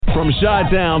From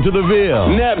Chi-Town to the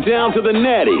Ville, Naptown to the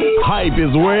Natty, hype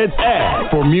is where it's at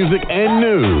for music and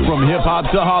news. From hip-hop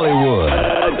to Hollywood.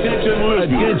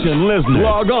 Attention listeners.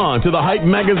 Log on to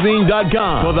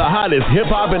thehypemagazine.com for the hottest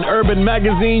hip-hop and urban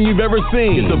magazine you've ever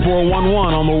seen. Get the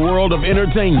 411 on the world of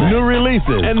entertainment, new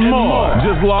releases, and more.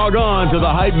 Just log on to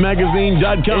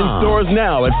thehypemagazine.com. In stores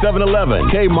now at 7-Eleven,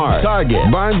 Kmart,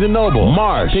 Target, Barnes & Noble,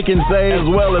 Marsh, Pick and Save, as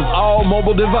well as all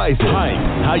mobile devices. Hype,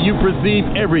 how you perceive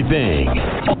everything.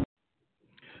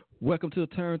 Welcome to the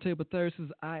Turntable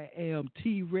Thursdays. I am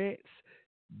T-Rex.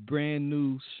 Brand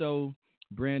new show,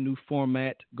 brand new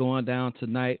format going down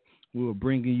tonight. We are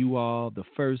bringing you all the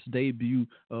first debut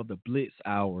of the Blitz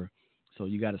Hour. So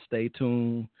you got to stay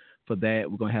tuned for that.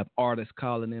 We're going to have artists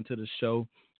calling into the show.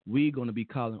 We're going to be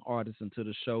calling artists into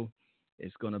the show.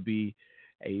 It's going to be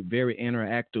a very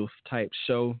interactive type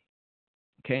show.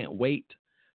 Can't wait.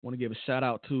 Want to give a shout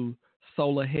out to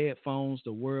Solar Headphones,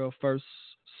 the world first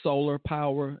solar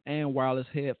power and wireless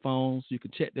headphones. You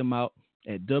can check them out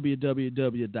at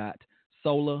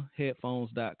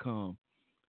www.solarheadphones.com.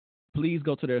 Please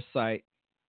go to their site.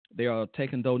 They are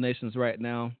taking donations right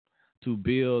now to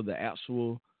build the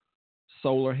actual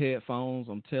solar headphones.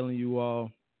 I'm telling you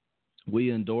all,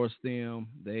 we endorse them.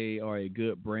 They are a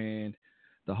good brand.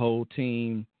 The whole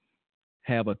team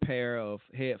have a pair of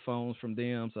headphones from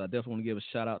them, so I definitely want to give a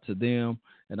shout out to them.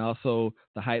 And also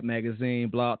the Hype Magazine,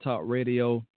 Blog Talk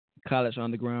Radio, College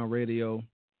Underground Radio,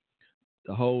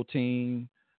 the whole team,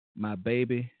 my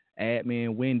baby,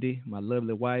 admin Wendy, my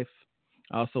lovely wife.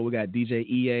 Also, we got DJ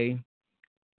EA,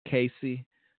 Casey,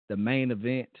 the main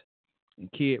event,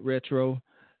 and Kid Retro.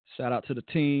 Shout out to the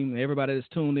team, everybody that's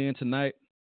tuned in tonight.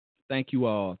 Thank you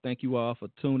all. Thank you all for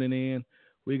tuning in.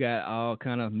 We got all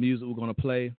kind of music we're going to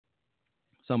play.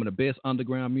 Some of the best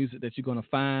underground music that you're going to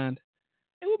find.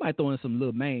 And we might throw in some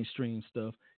little mainstream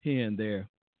stuff here and there.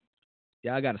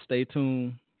 Y'all got to stay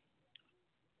tuned.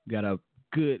 Got a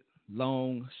good,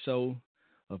 long show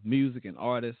of music and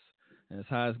artists. And that's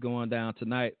how it's going down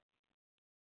tonight.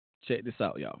 Check this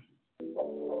out, y'all.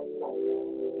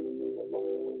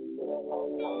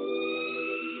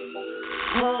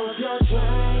 Hold up your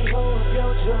drink, hold up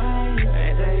your drink.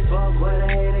 And they fuck what a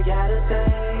hater gotta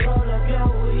say. Roll up your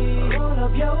weed, roll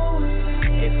up your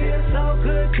weed. It feels so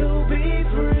good to be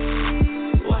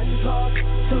free. 1 puff,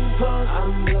 2 puffs,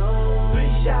 I'm blown.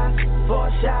 3 shots,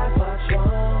 4 shots,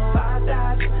 Patron. 5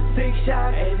 shots, 6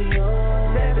 shots,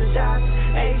 Avion. 7 shots,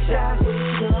 8 shots, we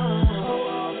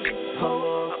gone.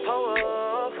 Pull up, pull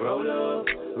up, roll up,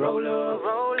 roll up,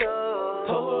 roll up.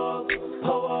 Pull up,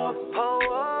 pull up, pull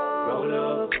up, roll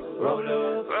up, roll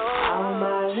up. All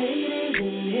my ladies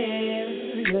in here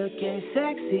looking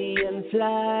sexy and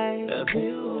fly.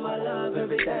 Appeal, I love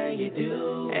everything you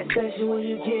do, especially when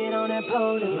you get on that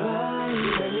podium.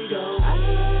 Right, there we go.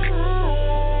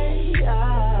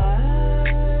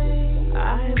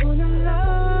 I wanna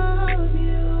love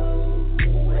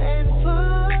you and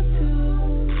fuck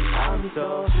too. I'm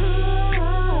so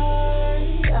high,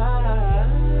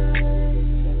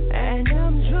 and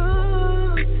I'm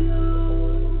drunk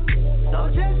too. So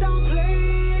just don't play.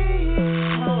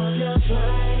 Hold up your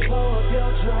drink, hold up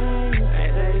your drink.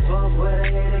 And they fuck what a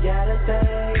hater gotta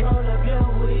say. Roll up your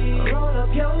weed, roll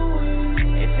up your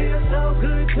weed. It feels so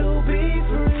good to be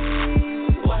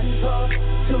free. 1 puff,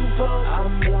 2 puffs,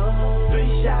 I'm blown.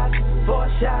 3 shots, 4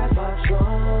 shots,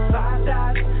 Patron. 5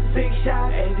 shots, 6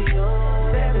 shots,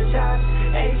 Avion. 7 shots,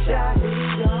 8 shots, we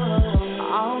gone.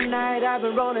 All night I've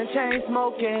been rolling, chain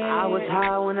smoking. I was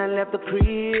high when I left the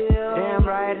crib. Damn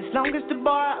right, as long as the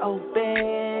bar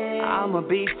open, I'ma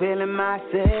be feeling myself.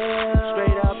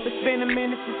 Straight up, it's been a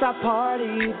minute since I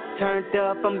partied. Turned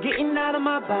up, I'm getting out of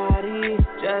my body.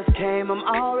 Just came, I'm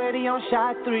already on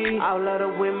shot 3. All of the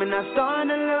women are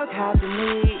starting to look hot to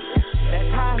me. That's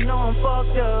how I know I'm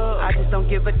fucked up. I just don't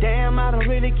give a damn, I don't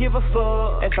really give a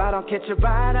fuck. If I don't catch a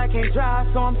ride, I can't drive,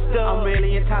 so I'm stuck. I'm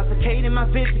really intoxicated, my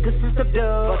vision consists of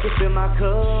dub. Fuck it, fill my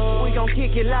cup, we gon'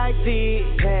 kick it like this.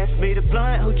 Pass me the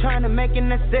blunt, who tryna make it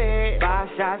a set?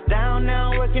 5 shots down,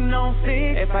 now I'm working on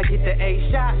 6. If I get to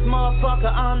 8 shots,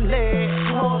 motherfucker, I'm lit.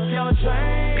 Hold up your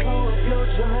drink, hold up your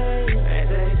drink.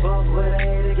 And they fuck what a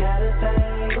hater gotta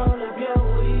say. Roll up your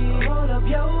weed, roll up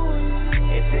your weed.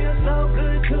 It feels so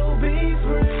good to be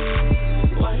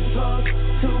free. 1 puff,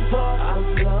 2 puffs,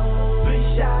 I'm blown.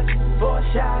 3 shots, 4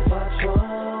 shots,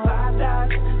 Patron. 5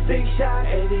 shots, 6 shots,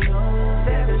 Avion.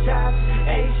 7 shots,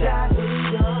 8 shots, we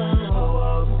gone. Pull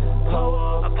up, pull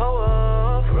up, pull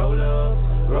up. Roll up,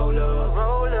 roll up,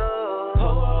 roll up.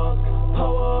 Pull up,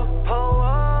 pull up, pull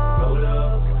up. Roll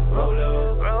up, roll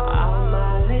up, roll up. All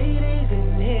my ladies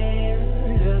in here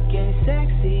looking sexy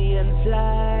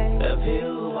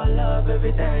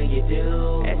everything you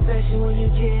do. Especially when you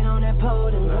get on that pole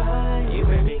and grind. You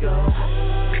make me go.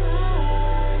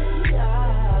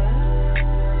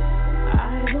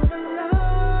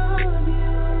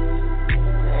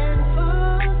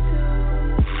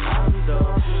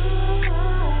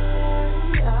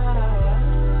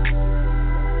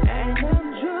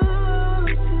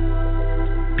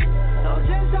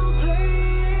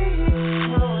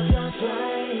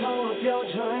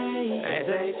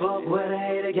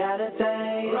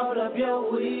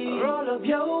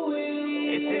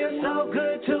 It feels so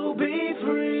good to be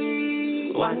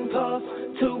free. 1 puff,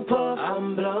 2 puff,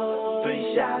 I'm blown.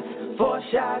 3 shots, 4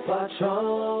 shots,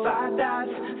 Patron. 5 dots,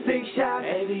 6 shots,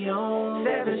 Avion.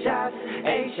 7 shots,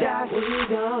 8 shots, we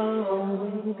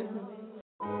gone.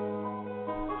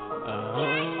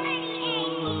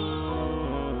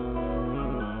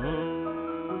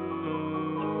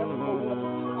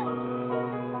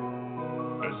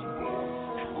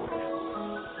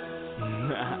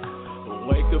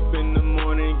 Wake up in the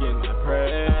morning and I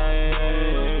pray.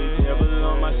 Devil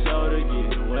on my shoulder,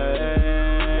 get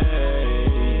away.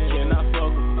 You cannot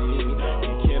fuck with me.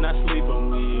 You cannot sleep on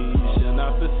me. You shall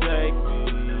not forsake me.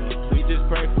 We just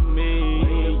pray for me,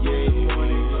 yeah.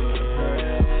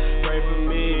 Pray for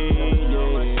me,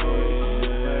 yeah.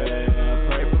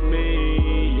 Pray for me,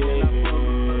 yeah.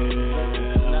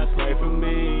 Pray for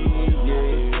me,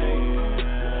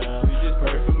 yeah. We just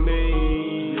pray for me.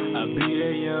 I be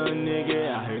that young nigga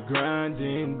out here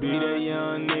grinding. Be that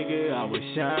young nigga, I was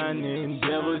shining.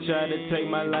 Devil tried to take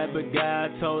my life, but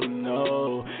God told him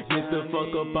no. Get the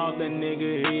fuck up off that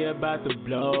nigga, he about to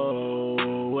blow.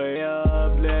 Way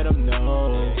up, let him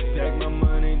know. Take my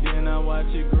money, then I watch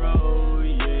it grow,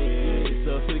 yeah. It's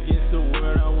us against the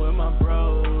world, I'm with my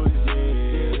bros,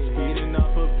 yeah. Speeding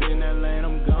off up in that lane,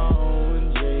 I'm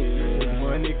gone, yeah.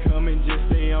 Money coming, just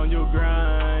stay on your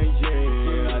grind,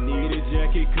 yeah. I need a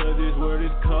jacket cause this world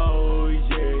is cold, yeah.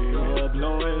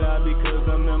 Blowing out because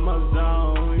I'm in my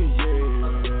zone, yeah.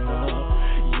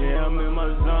 Yeah, I'm in my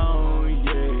zone,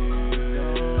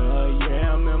 yeah.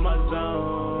 Yeah, I'm in my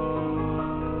zone,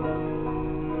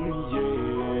 yeah.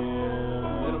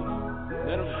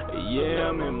 Yeah,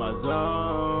 I'm in my zone,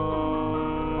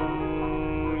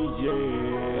 yeah.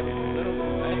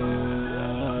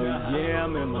 Yeah,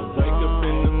 I'm in my zone. Wake up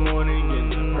in the morning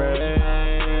and pray.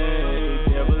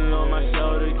 Devil on my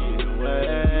shoulder, get away.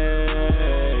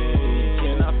 You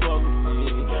cannot fuck with me.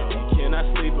 You cannot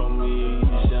sleep on me.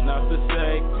 You shall not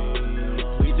forsake me.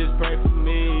 We just pray for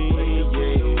me,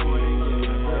 yeah.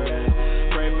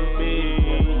 Pray for me,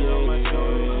 yeah.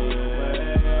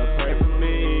 Pray for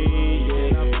me,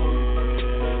 yeah.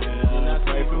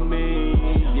 Pray for me,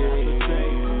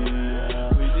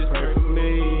 yeah. We just pray for me.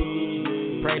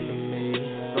 Pray for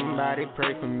me. Somebody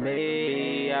pray for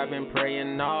me. I've been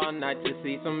praying all night to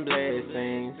see some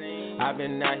blessings. I've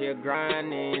been out here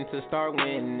grinding to start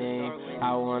winning.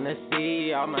 I wanna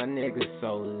see all my niggas,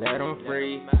 so let them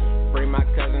free. Free my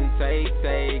cousin Tay,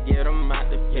 get him out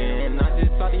the pen. I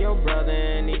just talked to your brother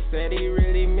and he said he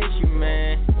really miss you,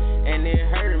 man. And it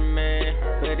hurt him, man,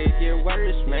 but it get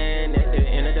worse, man. At the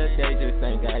end of the day, just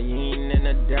think I ain't in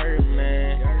the dirt,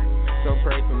 man. So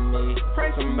pray for me,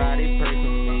 somebody pray for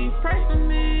me, pray for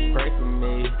me, pray for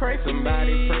me, pray for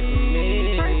somebody, pray for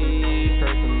me, pray for me,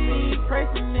 pray for me, pray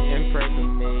for me, and pray for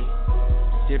me.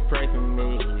 Just pray for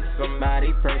me,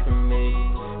 somebody pray for me.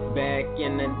 Back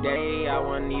in the day, I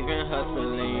wasn't even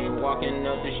hustling, walking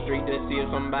up the street to see if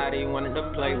somebody wanted to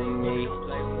play with me,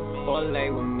 or lay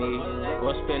with me,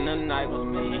 or spend the night with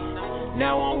me.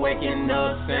 Now I'm waking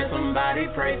up, saying somebody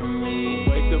pray for me.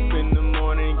 Wake up in the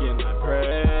morning and I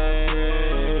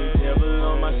pray. Devil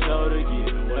on my shoulder, get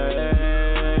away.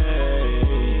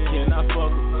 You cannot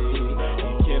fuck with me.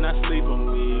 You cannot sleep on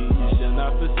me. You shall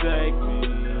not forsake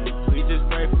me. We just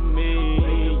pray for me,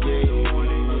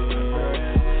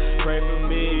 yeah. Pray for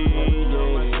me,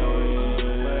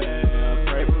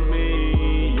 yeah. Pray for me,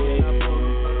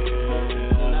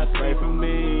 yeah. Pray for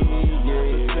me,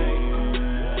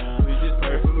 yeah. We just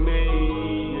pray for me.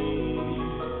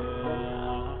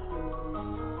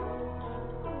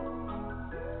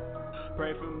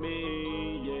 Pray for me,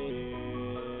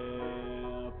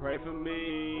 yeah. Pray for me,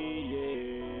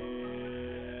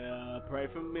 yeah. Pray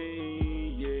for me,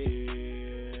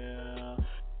 yeah.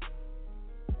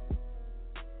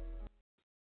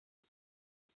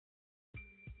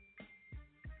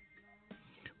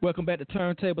 Welcome back to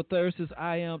Turntable Thursdays.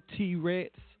 I am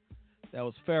T-Rex. That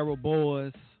was Pharaoh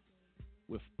Boys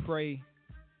with Pray.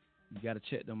 You got to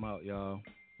check them out, y'all.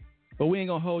 But we ain't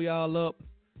going to hold y'all up.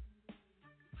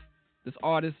 This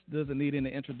artist doesn't need any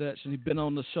introduction. He's been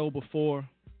on the show before.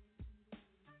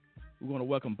 We're going to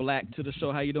welcome Black to the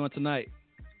show. How you doing tonight?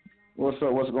 What's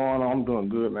up? What's going on? I'm doing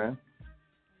good, man.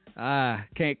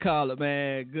 Can't call it,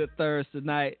 man. Good Thursday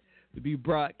night to be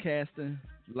broadcasting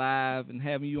live and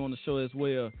having you on the show as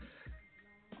well.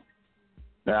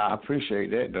 Yeah, I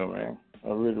appreciate that, though, man. I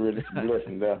really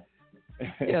blessing there.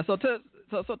 Yeah, so tell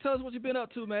us what you've been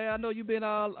up to, man. I know you've been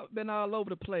all over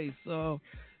the place. Man,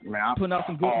 putting out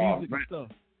some good music and stuff.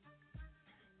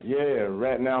 Yeah,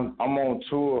 right now I'm on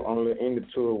tour, on the indie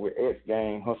tour with X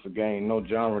Gang, Hustle Gang, No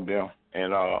Genre there,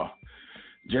 and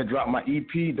just dropped my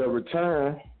EP, The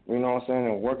Return. You know what I'm saying?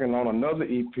 And working on another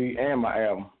EP and my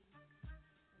album.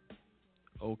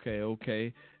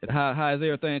 Okay. And how is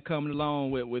everything coming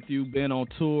along with you being on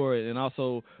tour and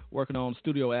also working on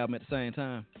studio album at the same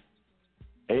time?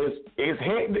 It's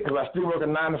hectic because I still work a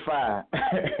 9 to 5.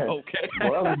 Okay.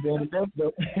 But other than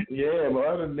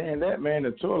that, man,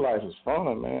 the tour life is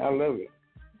fun, man. I love it.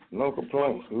 No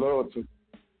complaints. Love it.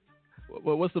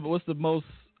 Well, what's the most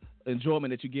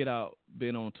enjoyment that you get out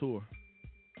being on tour?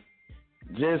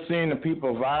 Just seeing the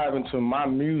people vibing to my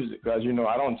music, because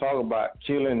I don't talk about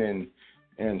killing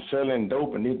and selling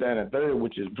dope and this, that, and the third,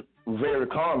 which is very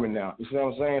common now. You see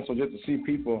what I'm saying? So just to see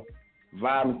people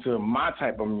vibing to my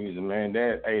type of music, man,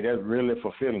 that's really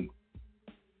fulfilling.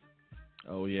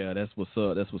 Oh yeah, that's what's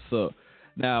up.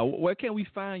 Now, where can we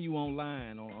find you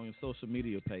online on your social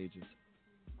media pages?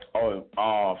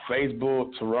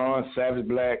 Facebook, Tehran, Savage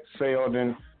Black,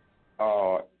 Selden,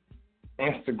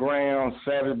 Instagram,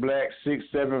 Savage Black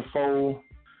 674,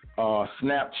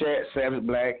 Snapchat, Savage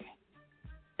Black,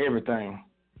 everything.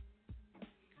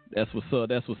 That's what's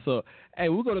up. Hey,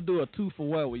 we're going to do a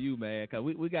 2-for-1 with you, man, because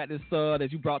we got this that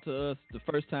you brought to us the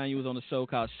first time you was on the show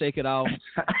called Shake It Off.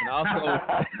 And also,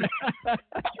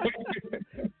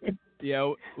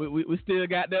 yeah, we still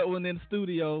got that one in the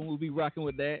studio. We'll be rocking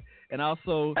with that. And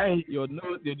also, your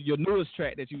newest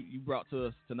track that you brought to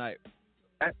us tonight.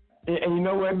 And you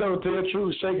know what, though, to tell the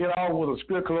truth, Shake It Off was a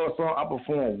Script Club song I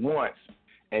performed once.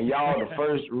 And y'all the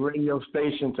first radio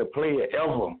station to play it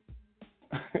ever.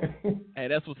 Hey,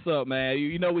 that's what's up, man.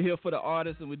 You know we're here for the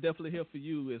artists, and we're definitely here for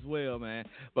you as well, man.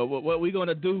 But what we're going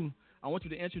to do, I want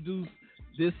you to introduce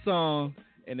this song,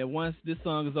 and then once this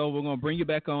song is over, we're going to bring you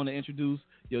back on to introduce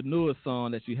your newest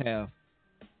song that you have.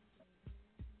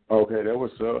 Okay, that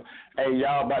was up. Hey,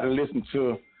 y'all about to listen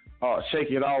to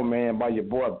Shake It Off, man, by your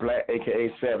boy Black, a.k.a.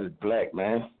 Savage Black,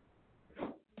 man.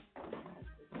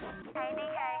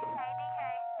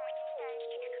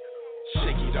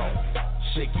 Shake it off.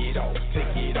 Shake it off,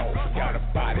 take it off. Got a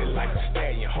body like a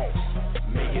stallion horse.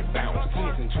 Make it bounce, 10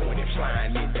 and 20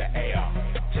 flying in the air.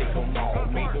 Take them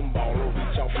all, make them ball,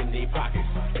 reach off in their pockets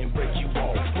and break you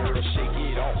off. Girl, shake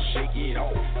it off,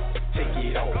 take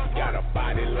it off. Got a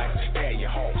body like a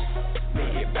stallion horse.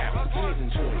 Make it bounce, 10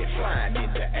 and 20 flying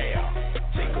in the air.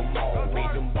 Take them all, make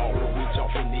them ball, reach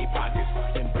off in their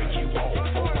pockets and break you off.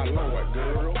 Oh my Lord,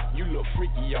 girl, you look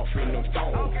freaky off in the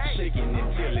phone. Shaking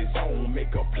until it's on,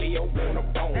 make a play on a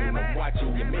bone. I'm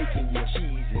watching you making your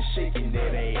cheese and shaking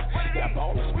that ass. Got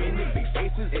ballers spinning big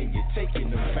faces and you're taking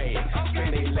them fast.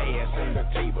 Spin they last on the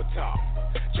tabletop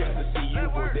just to see you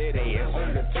put that ass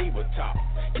on the tabletop.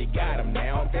 You got them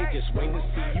now, they just wait to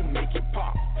see you make it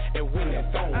pop. And when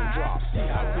that thong drops, see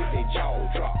how quick they jaw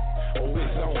drop. Oh,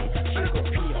 it's on, kick a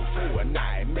PM for a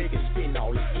night, make it spin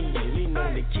all the in. Lean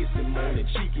on the kiss him on the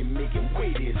cheek and make him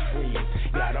wait his friend.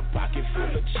 Got a pocket full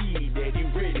of cheese that he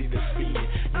ready to spin.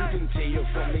 You can tell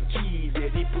from the keys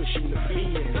that he pushing the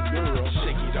bin. Girl,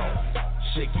 shake it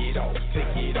off,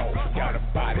 take it off. Got a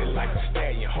body like a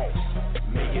stallion horse.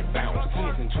 Make it bounce,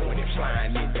 10 and 20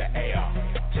 flying in the air.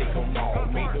 Take them all,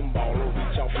 make them ball,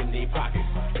 reach off in their pockets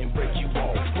and break you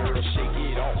off. Girl, shake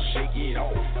it off,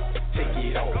 take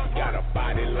it off. Got a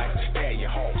body like a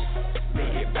stallion horse.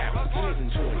 Make it bounce, 10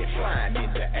 and 20 flying in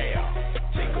the air.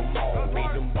 Take them all, make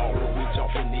them ball, reach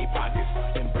off in their pockets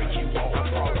and break you off.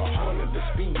 I brought 100 to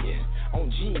spin on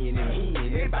gin and hen,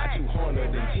 and about 210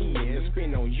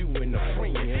 spin on you and a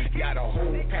friend. Got a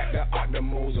whole pack of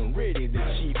Optimals and ready to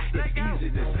cheat. It's easy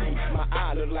to see, my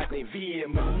eye look like they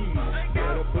Vietnamese.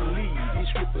 Better believe these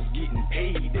strippers getting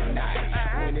paid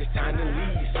tonight. When it's time to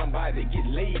leave, somebody get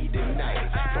laid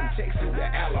tonight. From Texas to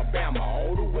Alabama,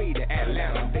 all the way to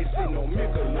Atlanta, they sitting on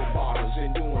Michelob bottles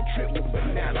and doing trip with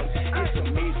bananas. It's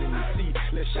amazing to see.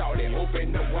 Let's shout it,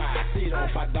 open the wide, sit on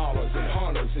 $5 and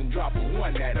hundreds and drop it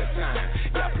one at a time.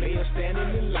 Got players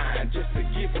standing in line just to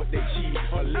give up their cheese.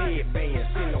 A lead band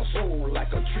sitting on soul like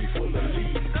a tree full of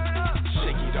leaves.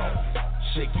 Shake it off,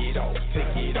 take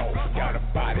it off. Got a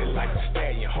body like a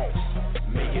stallion horse.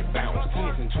 Make it bounce, 10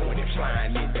 and 20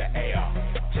 flying in the air.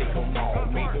 Take them all,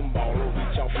 make them ball,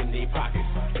 reach off in their pockets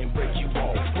and break you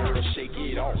off. Girl, shake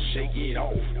it off,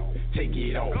 take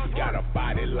it off. Got a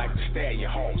body like a stallion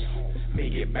horse.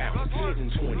 Make it bounce, 10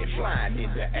 and 20 flying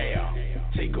in the air.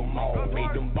 Take them all,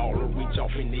 make them baller reach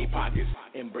off in their pockets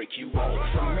and break you off.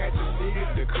 From Magic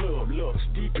City, the club looks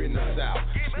deep in the south.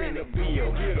 Spin a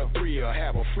bill, get a thrill,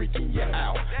 have a freaking you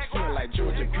out. Smell like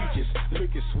Georgia peaches,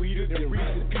 looking sweeter than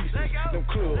Reese's Pieces. Them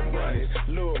club bunnies,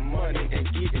 love money and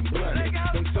getting blunted.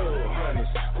 Them thug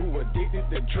honeys, who addicted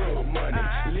to drug money.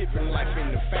 Living life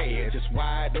in the fad, just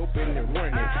wide open and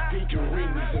running. Pinky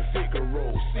rings and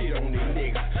Figaro, sit on their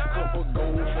necks. Couple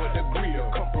gold for the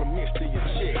grill, compliments to your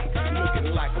check.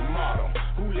 Looking like a model,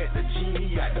 who let the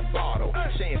genie out the bottle.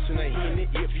 Chancing a Henny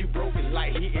if you broke it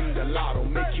like hitting the lotto.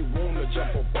 Make you wanna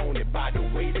jump up on it by the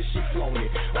way that she flown it.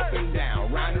 Up and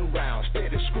down, round and round,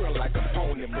 steady squirrel like a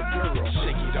pony. But girl,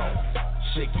 shake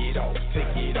it off,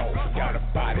 take it off. Got a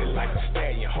body like a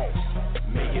stallion horse.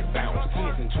 Make it bounce, 10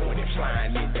 and 20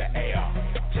 flying in the air.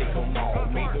 Take them all,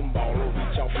 make them baller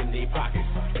reach off in their pockets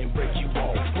and break you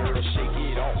off. Girl, shake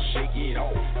it off,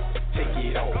 take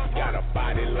it off. Got a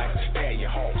body like a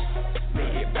stallion horse.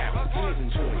 Make it bounce, 10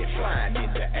 and 20 flying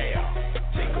in the air.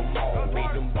 Take them all,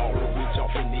 make them baller reach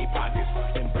off in their pockets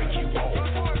and break you off.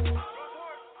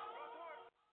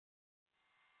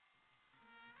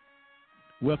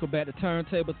 Welcome back to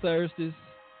Turntable Thursdays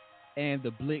and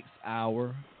the Blitz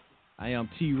Hour. I am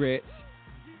T-Rex.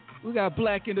 We got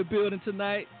Black in the building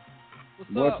tonight.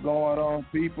 What's up? going on,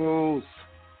 peoples?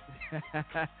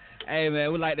 Hey,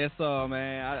 man, we like that song,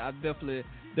 man. I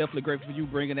definitely grateful for you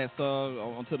bringing that song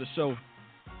onto the show.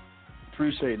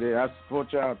 Appreciate that. I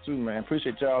support y'all too, man.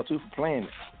 Appreciate y'all too for playing it.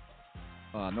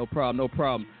 No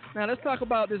problem. Now, let's talk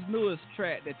about this newest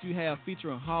track that you have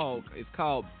featuring Hog. It's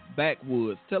called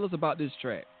Backwoods. Tell us about this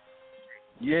track.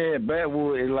 Yeah,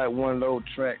 Backwoods is like one of those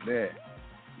tracks that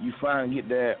you finally get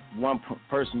that one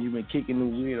person you've been kicking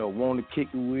it with or want to kick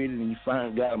it with, and you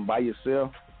finally got them by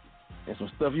yourself. And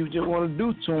some stuff you just want to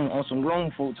do to them on some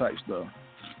grown folk type stuff.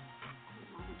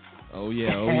 Oh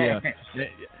yeah.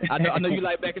 I know you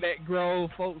like back in that grown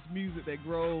folks music, that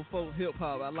grown folk hip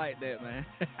hop. I like that, man.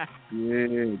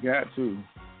 Yeah, got to.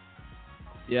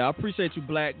 Yeah, I appreciate you,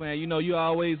 Black, man. You know, you're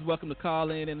always welcome to call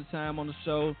in anytime on the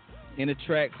show. Any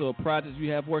tracks or projects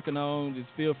you have working on, just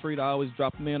feel free to always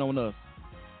drop them in on us.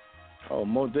 Oh,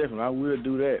 most definitely. I will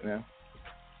do that now.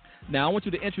 Now, I want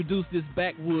you to introduce this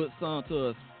Backwoods song to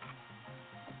us.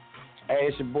 Hey,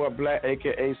 it's your boy Black,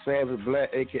 a.k.a. Savage Black,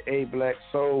 a.k.a. Black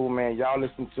Soul, man. Y'all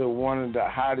listen to one of the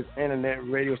hottest internet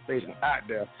radio stations out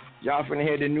there. Y'all finna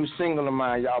hear the new single of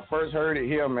mine. Y'all first heard it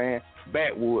here, man.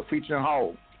 Backwoods, featuring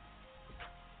Hog.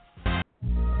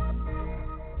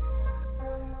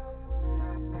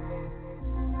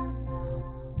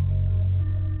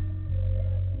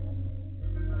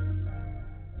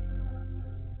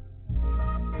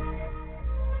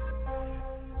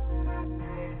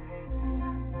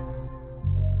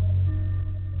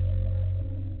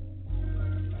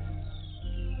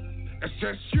 It's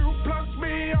just you plus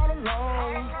me all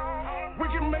alone. We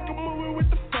can make a movie with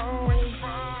the phone.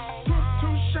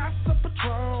 Two shots of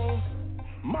Patron.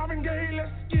 Marvin Gaye, let's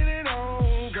get it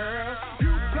on, girl. You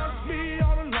plus me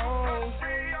all alone.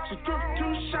 So took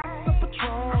 2 shots of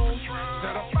Patron.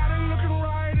 Said her body looking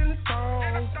right in the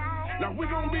thong. Now we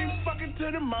gon' be fucking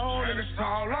to the morning. It's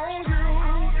all on you,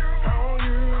 on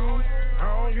you,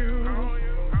 on you.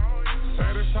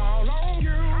 Said it's all on you.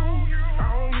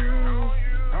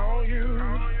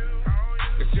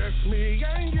 It's just me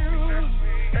and you,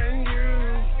 and you,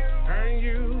 and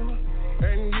you,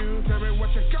 and you. Tell me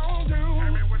what you gon' do,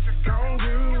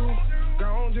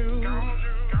 gon' do.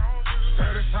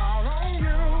 Said it's all on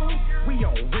you. We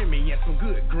on Remy and some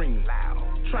good green.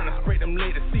 Tryna spray them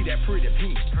ladies, see that pretty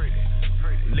pink.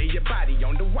 Lay your body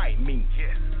on the white meat.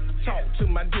 Talk to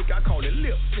my dick, I call it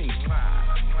lip sync.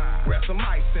 Grab some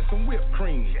ice and some whipped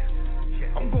cream.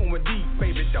 I'm going deep,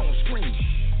 baby, don't scream.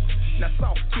 Now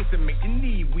soft kiss and make your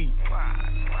knee weak.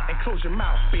 And close your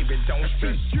mouth, baby, don't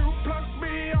speak. It's you plus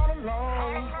me all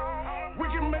alone. We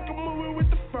can make a movie with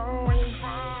the phone.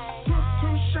 Took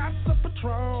 2 shots of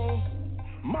Patron.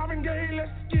 Marvin Gaye, let's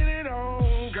get it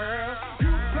on, girl.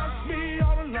 You plus me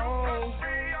all alone.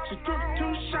 She took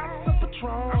 2 shots of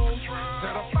Patron.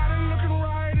 Said her body looking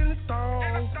right in the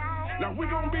thong. Now we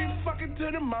gon' be fucking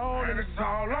to the morning. It's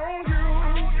all on you,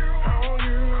 on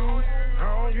you,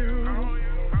 on you.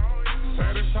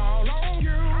 Said it's all on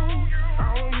you,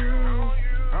 on you,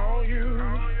 on you.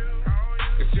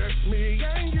 It's just me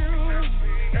and you,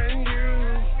 and you,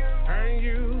 and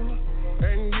you,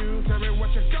 and you. Tell me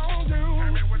what you gon' do,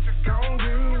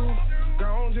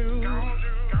 gon' do.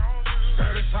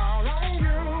 Said it's all on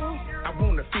you. I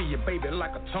wanna feel you, baby,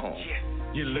 like a tongue.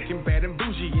 You're looking bad and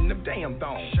bougie in them damn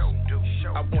thongs.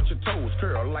 I want your toes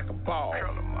curled like a ball.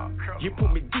 You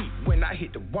put me deep when I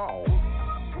hit the wall.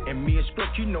 And me and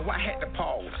Stroke, you know I had to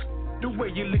pause. The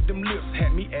way you lick them lips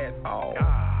had me at all.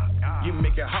 You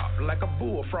make it hop like a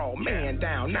bullfrog. Man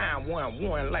down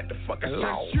 911 like the fucking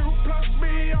law. You plus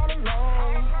me all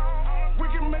along. We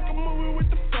can make a movie with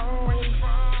the phone.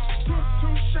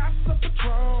 Two shots of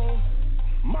Patron.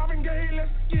 Marvin Gaye,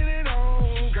 let's get it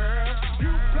on, girl.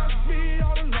 You plus me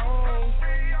all along.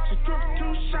 So took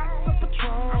 2 shots of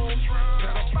Patron.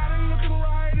 Got a body looking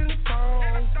right in the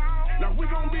phone. Now we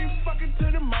gon' be fucking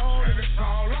to the morning. It's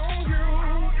all on you,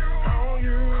 on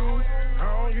you,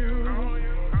 on you.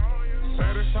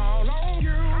 Said it's all on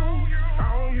you,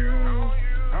 on you,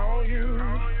 on you.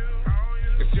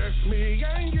 It's just me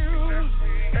and you,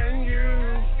 and you,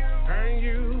 and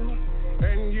you,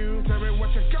 and you. Tell me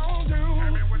what you gon' do,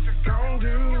 gon'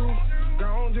 do,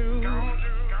 gon' do.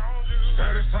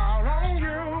 Said it's all on you.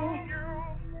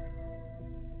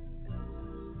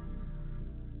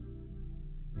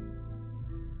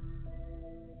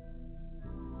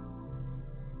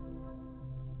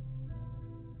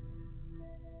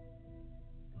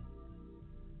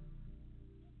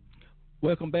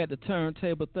 Welcome back to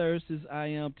Turntable Thursdays. I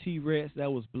am T-Rex.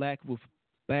 That was Black with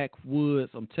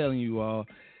Backwoods. I'm telling you all,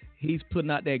 he's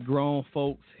putting out that grown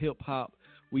folks hip hop.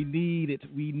 We need it.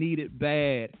 We need it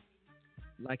bad.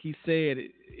 Like he said,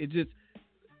 it just.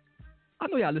 I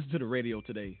know y'all listen to the radio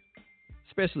today,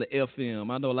 especially FM.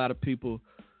 I know a lot of people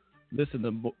listen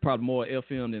to probably more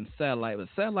FM than satellite, but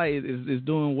satellite is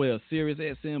doing well. Sirius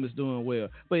XM is doing well.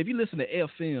 But if you listen to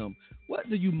FM, what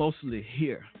do you mostly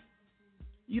hear?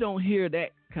 You don't hear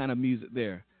that kind of music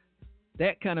there.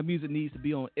 That kind of music needs to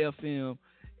be on FM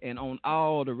and on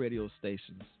all the radio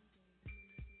stations.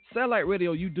 Satellite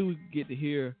radio, you do get to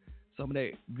hear some of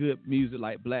that good music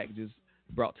like Black just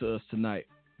brought to us tonight.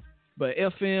 But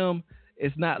FM,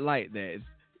 it's not like that. It's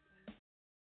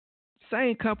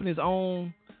same companies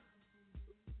own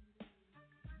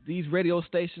these radio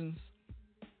stations,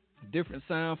 different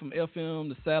sound from FM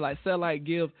to satellite. Satellite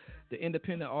give the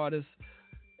independent artists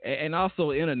and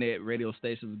also internet radio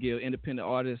stations give independent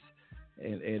artists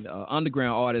and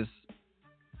underground artists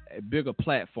a bigger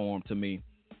platform to me.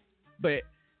 But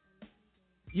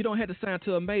you don't have to sign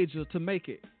to a major to make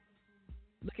it.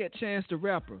 Look at Chance the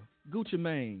Rapper, Gucci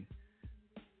Mane.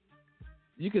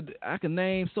 I can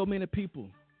name so many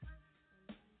people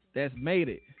that's made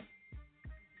it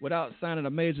without signing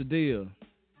a major deal.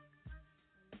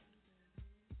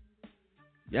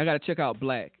 Y'all got to check out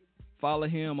Black. Follow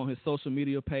him on his social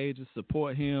media pages.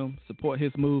 Support him. Support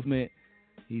his movement.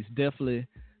 He's definitely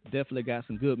got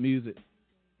some good music.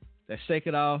 That Shake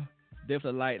It Off,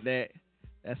 definitely like that.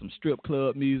 That's some strip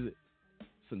club music.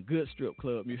 Some good strip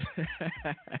club music.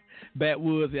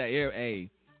 Backwoods, yeah,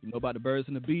 hey, you know about the birds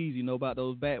and the bees. You know about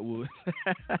those backwoods.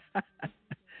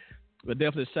 But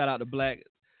definitely shout out to Black.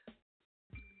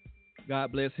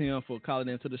 God bless him for calling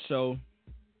into the show.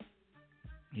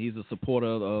 He's a supporter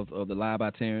of the Live by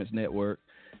Terrence Network,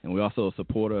 and we're also a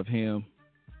supporter of him.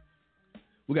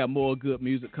 We got more good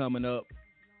music coming up.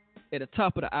 At the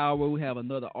top of the hour, we have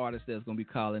another artist that's going to be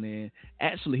calling in.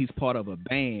 Actually, he's part of a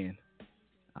band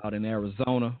out in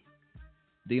Arizona,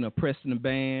 Dina Preston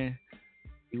Band.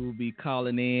 He will be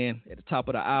calling in at the top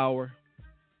of the hour.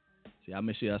 So y'all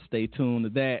make sure y'all stay tuned to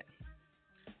that.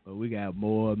 But we got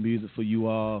more music for you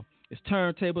all. It's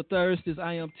Turntable Thursdays.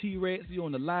 I am T-Rex. You're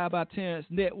on the Live by Terrence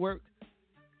Network.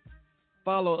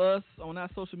 Follow us on our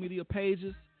social media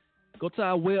pages. Go to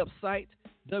our website,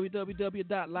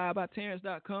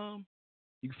 www.livebyterrence.com.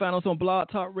 You can find us on Blog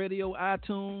Talk Radio,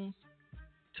 iTunes,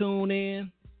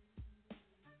 TuneIn.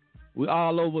 We're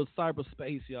all over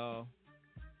cyberspace, y'all.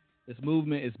 This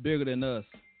movement is bigger than us.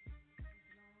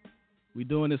 We're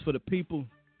doing this for the people.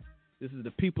 This is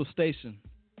the People Station.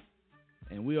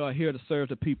 And we are here to serve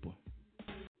the people.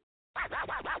 I got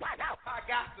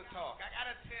to talk. I got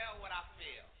to tell what I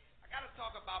feel. I got to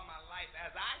talk about my life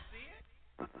as I see it.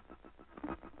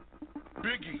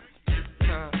 Biggie.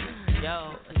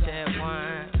 Yo, I said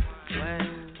one.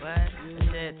 What? I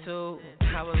said two.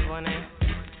 I was running.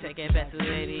 Take it back to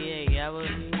 88. I was.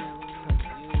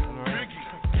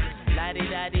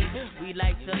 Lottie-dottie, we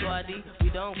like to party. We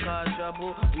don't cause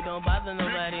trouble. We don't bother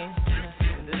nobody.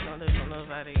 This on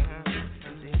nobody,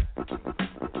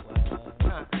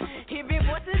 Hearing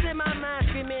voices in my mind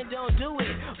screaming, don't do it.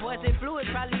 Voice and fluid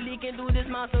probably leaking through this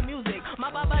monster music.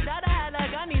 My papa dada had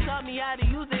a gun, he taught me how to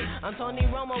use it. I'm Tony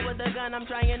Romo with a gun, I'm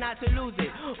trying not to lose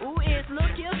it. Ooh, it's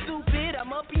look, you're stupid,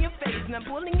 I'm up in your face, and I'm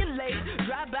pulling your legs.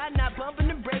 Drive by, not bumping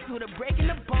the brakes, with a break and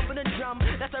the bump and the drum.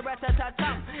 That's a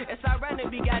rat-tat-tat-tum. It's ironic,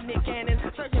 we got Nick Cannon.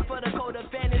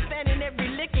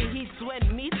 sweat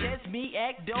me, test me,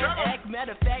 act, don't act.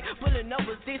 Matter of fact, pulling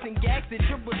over sticks and gags and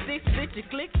 666, bitch, you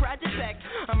click, project back.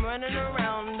 I'm running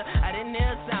around, I didn't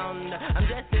hear a sound. I'm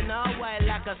dressed in all white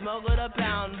like I smoke with a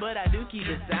pound, but I do keep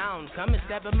it sound. Come and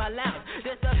step in my lounge.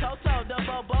 This the Toto, the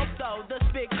Boboso, the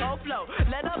spit cold flow.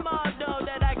 Let them all know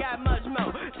that I got much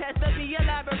more. Test to be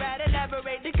elaborate,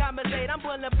 to conversate. I'm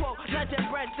pulling pork, lunch and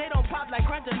brunch. They don't pop like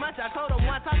crunch and munch. I told them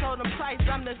once, I told them twice.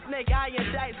 I'm the snake, I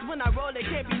and dice. When I roll, it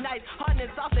can't be nice. Hard and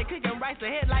soft, they cooking rice, the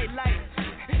headlight lights.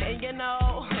 And you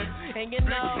know,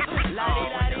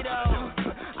 la-di-da-di-do.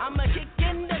 I'ma kick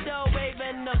in the door,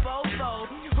 waving the fofo.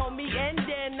 Homie, and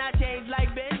then I change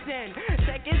like Benson.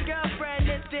 Take his girlfriend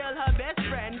and steal her best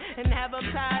friend and have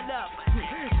him tied up,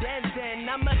 dancing.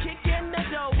 I'ma kick in the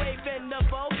door, waving the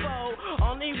fofo.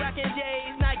 Only rockin'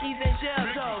 J's, Nikes, and shell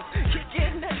toes. Kick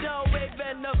in the door,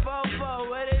 waving the fofo.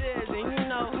 What it is, and you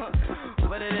know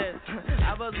what it is.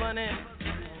 I was running,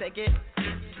 take it.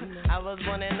 I was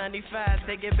born in 95,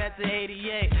 take it back to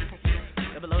 88.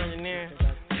 Double O engineer.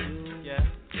 Yeah.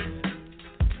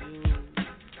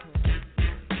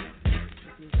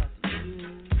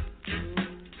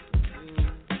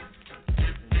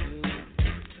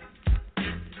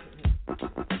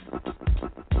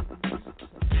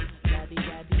 We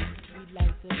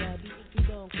like to body. We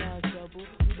don't cause trouble.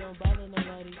 We don't bother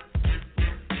nobody.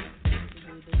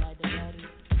 We do like the body.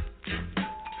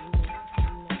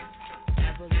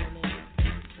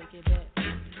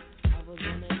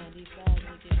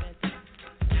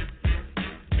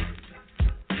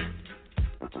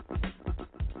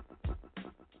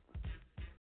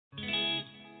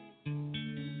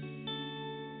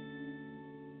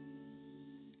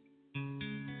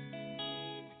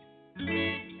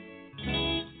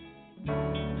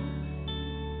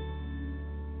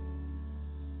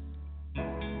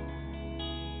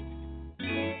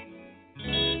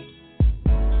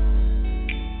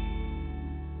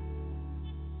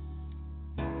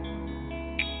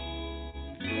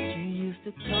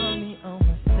 To call me on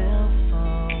my cell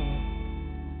phone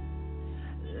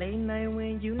late night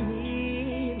when you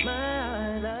need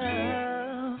my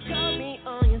love. Call me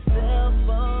on your cell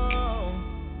phone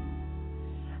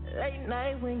late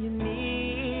night when you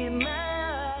need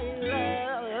my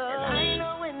love. And I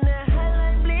know when the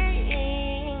highlight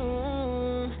bling,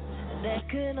 that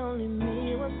could only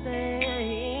mean one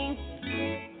thing.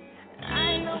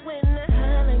 I know when the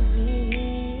highlight bling,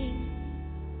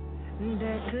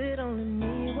 that could only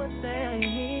mean one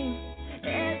thing.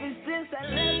 Ever since I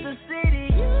left the city,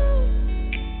 you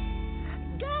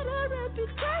got a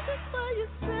reputation for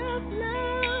yourself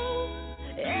now.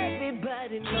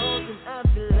 Everybody knows that I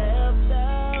feel left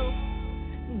out.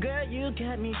 Girl, you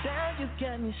got me down, you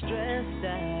got me stressed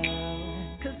out.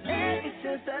 Cause ever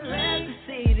since I left the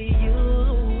city, you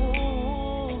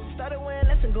started wearing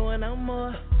less and going out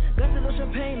more. Got to go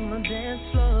champagne on the dance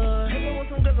floor. Hanging with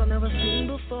some girls I've never seen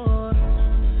before.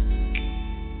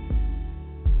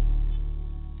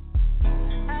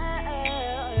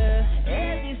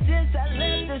 Ever since I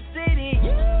left the city,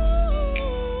 you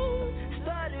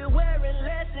started wearing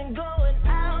less and going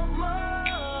out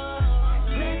more.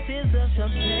 Glasses of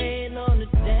champagne on the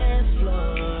dance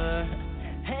floor.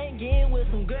 Hanging with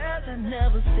some girls I've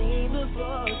never seen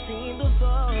before,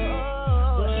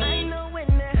 But I know when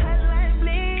that highlight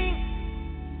blinks,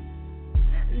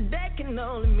 that can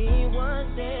only mean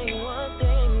one thing.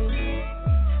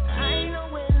 I know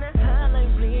when that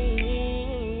highlight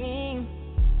blinks,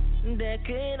 that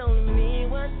could only mean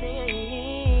one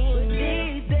thing. But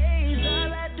these days,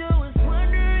 all I do is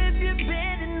wonder if you're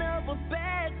bending over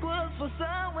backwards for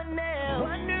someone else.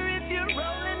 Wonder if you're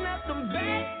rolling up them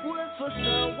backwards for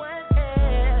someone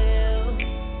else.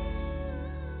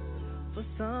 For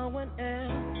someone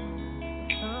else.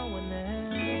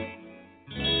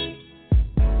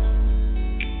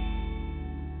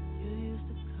 You used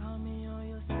to call me on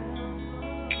your cell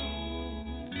phone.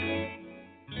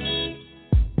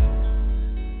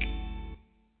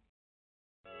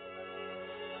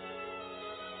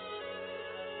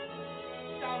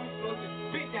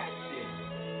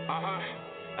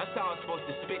 That's how I'm supposed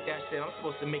to spit that shit. I'm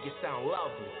supposed to make it sound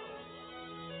lovely.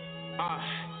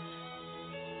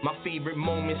 My favorite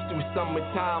moments through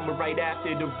summertime are right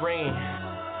after the rain.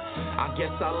 I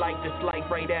guess I like this life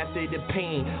right after the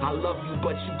pain. I love you,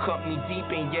 but you cut me deep,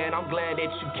 and yet I'm glad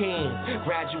that you came.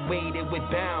 Graduated with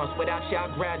bounds, without you I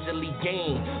gradually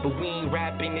gained. But we ain't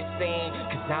rapping the same,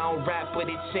 cause I don't rap with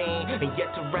a chain. And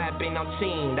yet to rapping I'm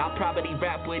chained, I'll probably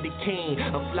rap with a cane.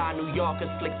 A fly New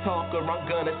Yorker, slick talker, I'm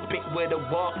gonna spit with a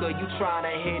walker. You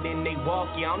tryna hit and they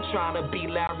walk, yeah, I'm tryna be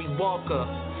Larry Walker.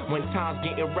 When times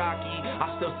getting rocky,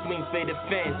 I still swing for the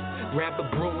fence. Grab a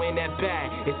brew in that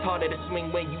bag, it's harder to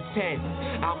swing when you tense.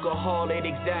 Alcohol, it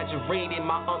exaggerated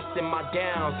my ups and my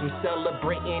downs. From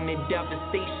celebrating and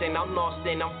devastation, I'm lost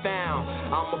and I'm found.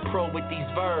 I'm a pro with these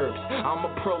verbs, I'm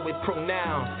a pro with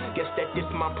pronouns. Guess that this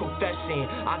my profession,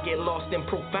 I get lost and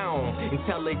profound.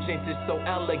 Intelligence is so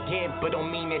elegant, but don't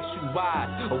mean that you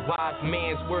wise. A wise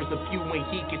man's words are few when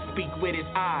he can speak with his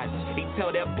eyes. They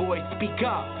tell that boy, speak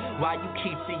up, why you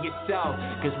keep to yourself?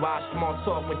 Cause why small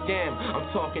talk with them, I'm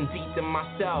talking deep to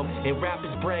myself. And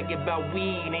rappers brag about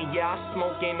weed, and yeah, I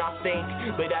smoke and I think,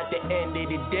 but at the end of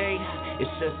the day,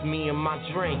 it's just me and my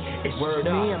drink. It's word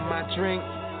up. Me and my drink,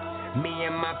 me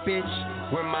and my bitch,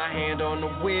 with my hand on the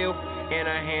wheel and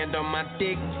a hand on my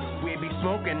dick. We be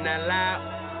smoking that loud,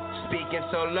 speaking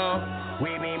so low.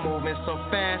 We be moving so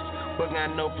fast, but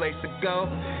got no place to go.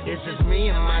 It's just me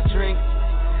and my drink,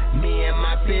 me and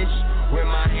my bitch, with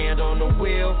my hand on the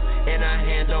wheel and a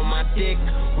hand on my dick.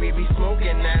 We be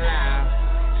smoking that loud,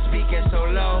 speaking so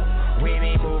low. We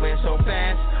be moving so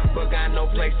fast, but got no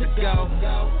place to go.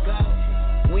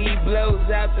 Weed blows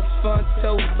out the front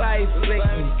toe, fire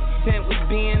flicking. Content with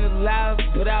being alive,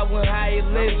 but I went higher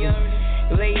living.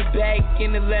 Laid back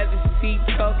in the leather seat,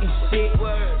 talking shit.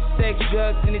 Sex,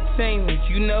 drugs, entertainment,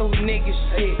 you know who niggas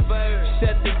shit.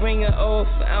 Shut the ringer off,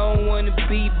 I don't wanna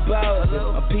be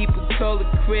Bowser. My people call the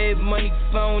crib, money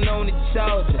phone on the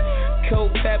charger.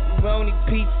 Cold pepperoni,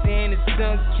 pizza, and a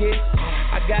sun kiss.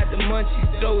 I got the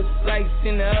munchies, throw a slice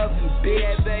in the oven,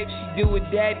 bitch. She do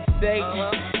what daddy say,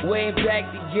 way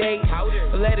back the gate.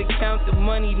 Let her count the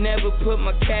money, never put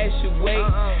my cash away.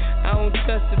 I don't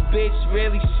trust a bitch,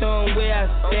 really showing where I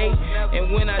stay.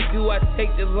 And when I do, I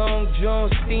take the long drawn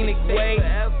scenic way.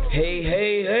 Hey,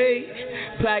 hey, hey,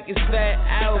 pockets fat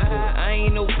album. I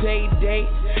ain't no payday.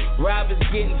 Robbers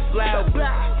getting flowered.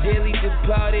 Daily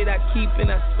departed, I keep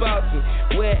and I spark it.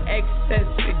 Wear excess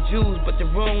to Jews, but the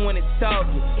wrong one is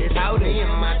talking. It's out me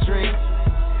and my drink,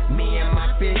 me and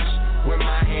my bitch, with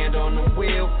my hand on the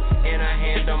wheel and a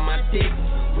hand on my dick.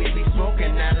 We be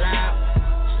smoking that loud,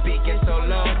 speaking so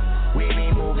low. We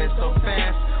be moving so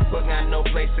fast, but got no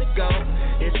place to go.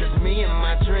 It's just me and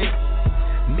my drink,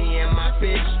 me and my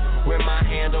bitch, with my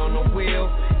hand on the wheel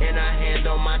and a hand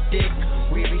on my dick.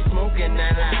 We be smoking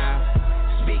that loud,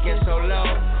 speaking so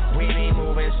low. We be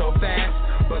moving so fast,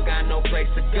 but got no place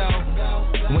to go.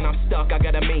 When I'm stuck, I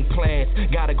gotta make plans.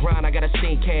 Gotta grind, I gotta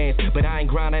sink cans. But I ain't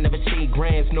grind, I never see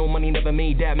grants. No money never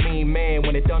made that mean man.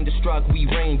 When it thunder struck, we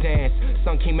rain dance.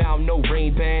 Sun came out, no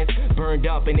rain bands. Burned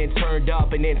up and then turned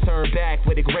up and then turned back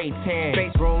with a great tan.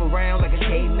 Face rolling around like a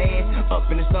caveman.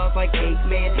 Up in the stars like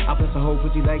Caveman. I bless a whole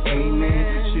pussy like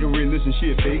amen. She the realest and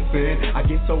she a fake fan. I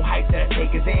get so hyped that I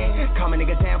take his hand. Calm a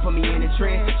nigga down, put me in a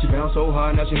trance. She bounce so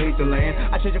hard, now she hate the land.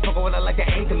 I change a fucker when I like the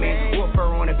anchor man. Wolf fur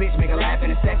on a bitch, make her laugh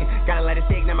in a second. Gotta let it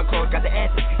stick, now my clothes got the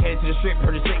essence. Headed to the strip,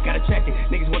 heard the slick, gotta check it.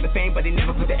 Niggas want the fame, but they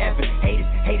never put the effort. Haters,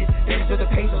 they just for the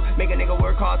pesos. Make a nigga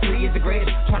work hard till he is the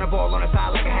greatest. Tryna ball on the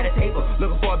side like I had a table.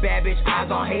 Looking for a bad bitch, eyes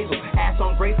on hazel. Ass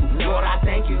on grateful, Lord I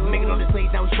thank you. Making all this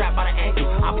plays, now we strapped by the ankle.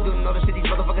 I'll be doing all the shit these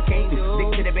motherfuckers can't do.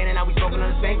 Stick to the band and now we smoking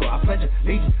on the spangle. I pledge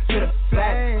allegiance to the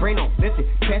flag. Brain on lifted,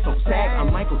 pants on sag.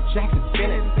 I'm Michael Jackson,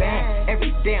 feeling bad.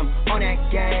 Every damn on that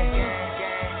gas.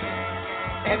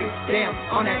 Every damn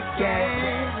on that gas.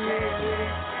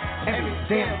 Every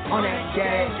damn on that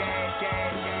gas.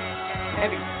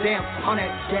 Every damn on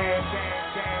that gas.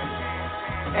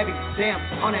 Every damn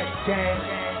on that gas.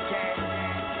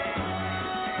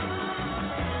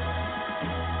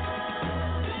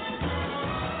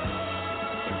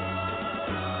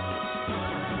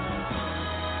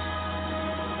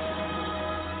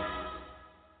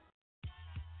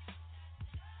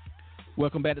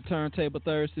 Welcome back to Turntable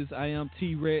Thursdays. I am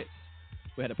T-Rex.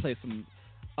 We had to play some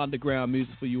underground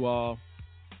music for you all.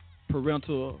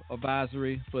 Parental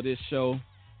advisory for this show.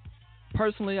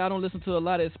 Personally, I don't listen to a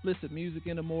lot of explicit music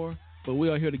anymore, but we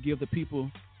are here to give the people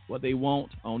what they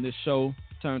want on this show,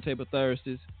 Turntable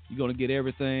Thursdays. You're going to get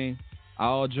everything,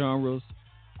 all genres,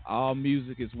 all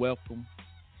music is welcome,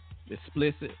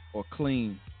 explicit or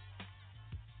clean.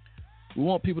 We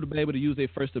want people to be able to use their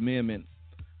First Amendment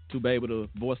to be able to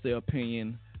voice their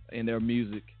opinion in their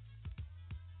music.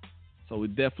 So we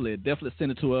definitely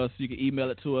send it to us. You can email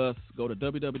it to us. Go to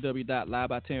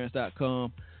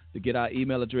www.livebyterrence.com to get our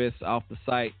email address off the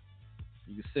site.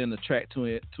 You can send the track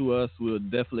to us. We'll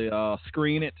definitely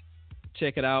screen it,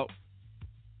 check it out,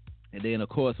 and then of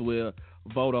course we'll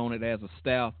vote on it as a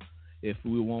staff if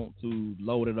we want to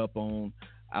load it up on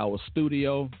our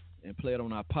studio and play it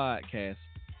on our podcast.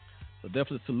 So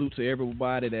definitely salute to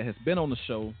everybody that has been on the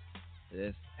show,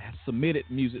 that has submitted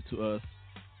music to us.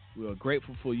 We are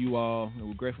grateful for you all, and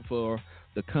we're grateful for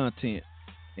the content.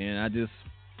 And I just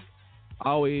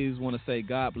always want to say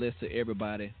God bless to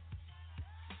everybody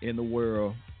in the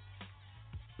world,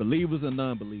 believers and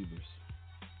non-believers.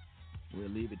 We'll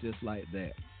leave it just like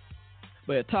that.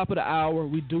 But at the top of the hour,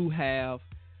 we do have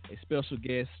a special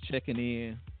guest checking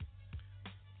in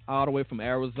all the way from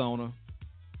Arizona.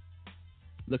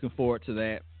 Looking forward to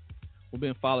that. We've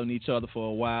been following each other for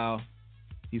a while.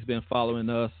 He's been following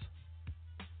us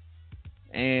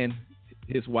and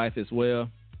his wife as well.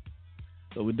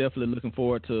 So we're definitely looking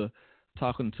forward to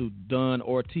talking to Don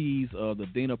Ortiz of the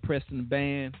Dina Preston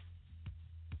Band.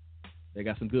 They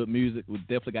got some good music. We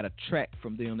definitely got a track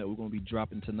from them that we're going to be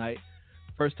dropping tonight.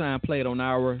 First time played on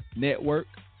our network.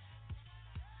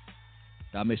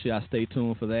 I'll make sure y'all stay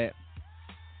tuned for that.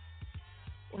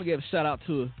 I want to give a shout out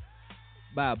to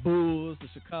my Bulls, the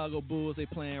Chicago Bulls. They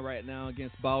playing right now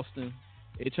against Boston.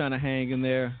 They trying to hang in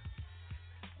there.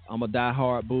 I'm a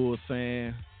diehard Bulls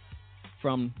fan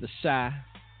from the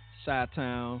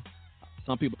Chi-Town.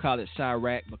 Some people call it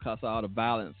Chirac because of all the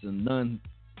violence and nonsense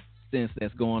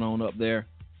that's going on up there.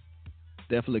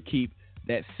 Definitely keep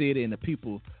that city and the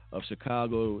people of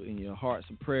Chicago in your hearts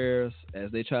and prayers as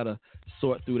they try to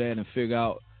sort through that and figure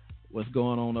out what's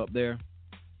going on up there.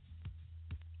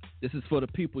 This is for the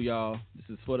people, y'all. This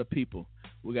is for the people.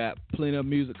 We got plenty of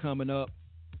music coming up.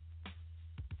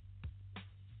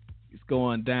 It's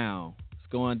going down. It's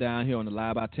going down here on the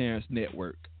Live by Terrence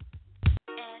Network.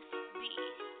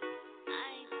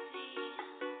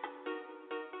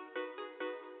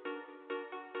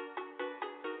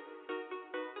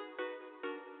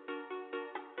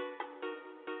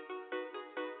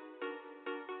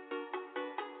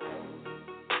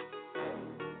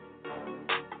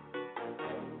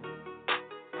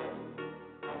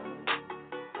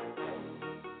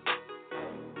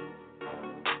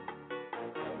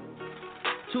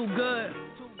 Too good.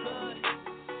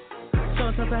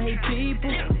 Sometimes I hate people,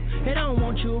 they don't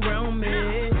want you around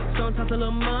me. Sometimes a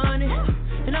little money,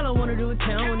 and all I wanna do is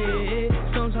count it.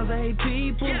 Sometimes I hate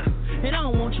people, they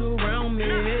don't want you around me.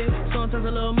 Sometimes a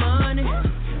little money,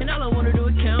 and all I wanna do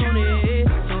is count it.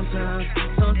 Sometimes,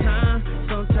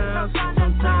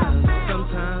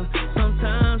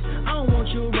 I don't want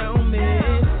you around me.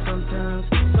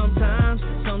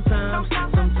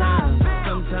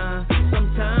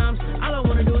 Sometimes, all I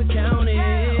wanna do is count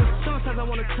it. Sometimes I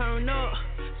wanna turn up,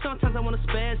 sometimes I wanna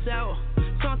spaz out.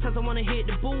 Sometimes I wanna hit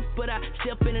the booth, but I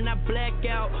step in and I black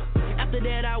out. After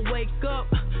that I wake up,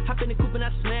 hop in the coupe and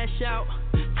I smash out.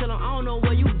 Tell them I don't know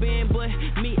where you been, but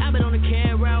me, I been on the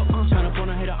can route. Turn up on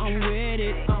a hater, I'm with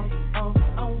it. I'm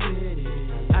with it.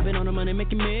 I been on the money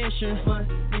making mission.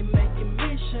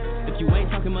 If you ain't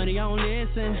talking money, I don't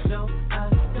listen. No, I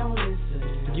don't listen.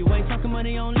 If you ain't talking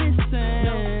money, I don't listen.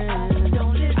 No, I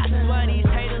don't listen. I swear these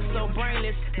haters so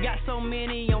brainless. Got so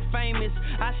many, I'm famous.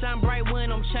 I shine bright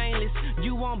when I'm chainless.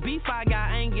 You want beef, I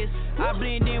got Angus. I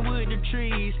blend in with the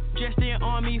trees. Dressed in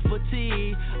army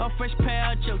fatigue. A fresh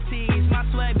pair of your tees. My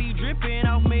swag be dripping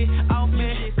off me.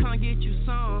 Your shit can't get you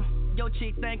some. Your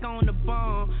chick think on the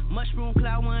bomb. Mushroom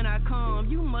cloud when I come.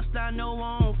 You must not know where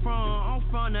I'm from. I'm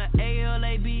from the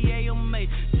ALABAMA.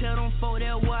 Tell them for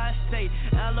that where I stay.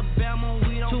 Alabama,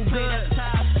 we don't too play. Good. That's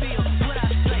how I feel. What I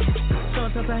say.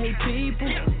 Sometimes I hate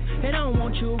people. They don't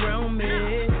want you around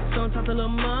me. Sometimes a little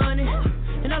money,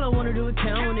 and all I wanna do is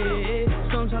count it.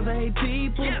 Sometimes I hate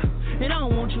people. They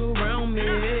don't want you around me.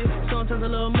 Sometimes a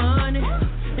little money,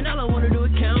 and all I wanna do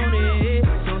is count it.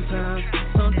 Sometimes,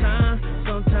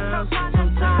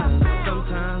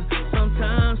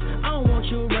 I don't want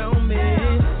you around me.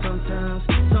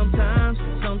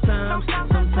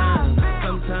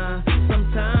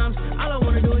 Sometimes, all I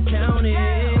wanna do is count it.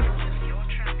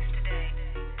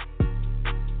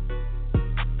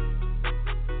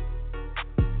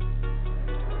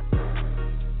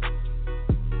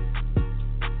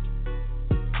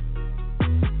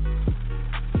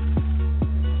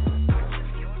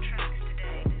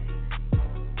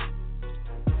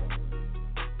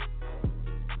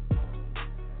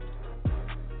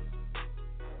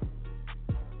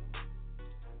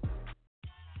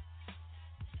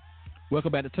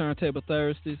 Welcome back to Turntable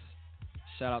Thursdays.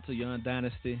 Shout out to Young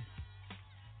Dynasty.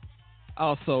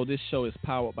 Also, this show is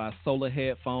powered by Solar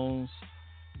Headphones,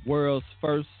 world's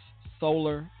first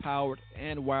solar-powered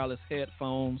and wireless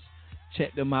headphones.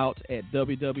 Check them out at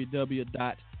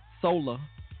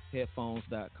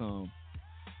www.solarheadphones.com.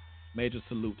 Major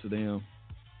salute to them.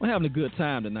 We're having a good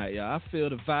time tonight, y'all. I feel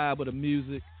the vibe of the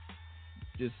music.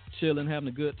 Just chilling, having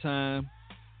a good time.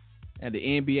 And the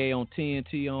NBA on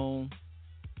TNT on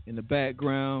in the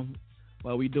background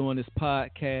while we doing this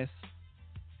podcast,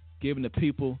 giving the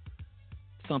people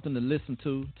something to listen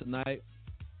to tonight.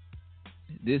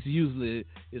 This usually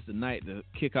is the night to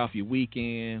kick off your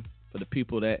weekend for the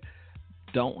people that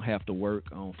don't have to work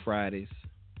on Fridays.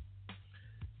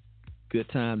 Good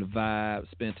time to vibe,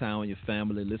 spend time with your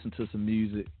family, listen to some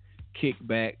music, kick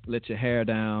back, let your hair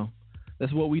down.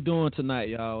 That's what we doing tonight,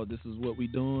 y'all. This is what we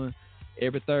doing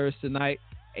every Thursday night,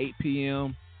 8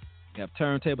 p.m. We have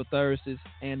Turntable Thursdays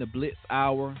and the Blitz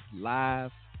Hour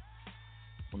live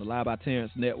on the Live by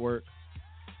Terrence Network.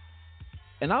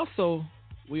 And also,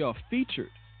 we are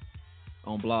featured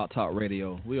on Blog Talk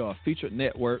Radio. We are a featured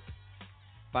network,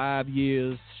 5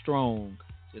 years strong.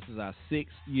 This is our 6th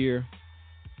year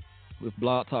with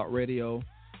Blog Talk Radio.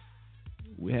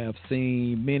 We have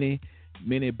seen many,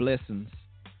 many blessings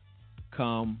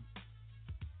come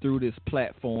through this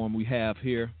platform we have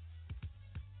here.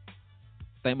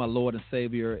 Thank my Lord and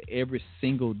Savior every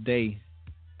single day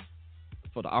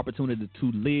for the opportunity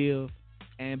to live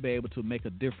and be able to make a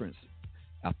difference,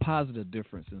 a positive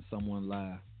difference in someone's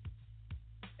life.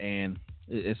 And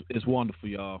it's wonderful,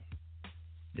 y'all.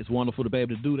 It's wonderful to be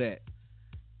able to do that.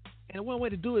 And one way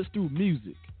to do it is through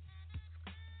music.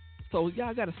 So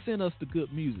y'all got to send us the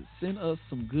good music. Send us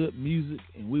some good music,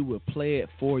 and we will play it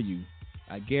for you.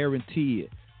 I guarantee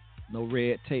it. No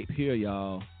red tape here,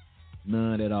 y'all.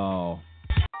 None at all.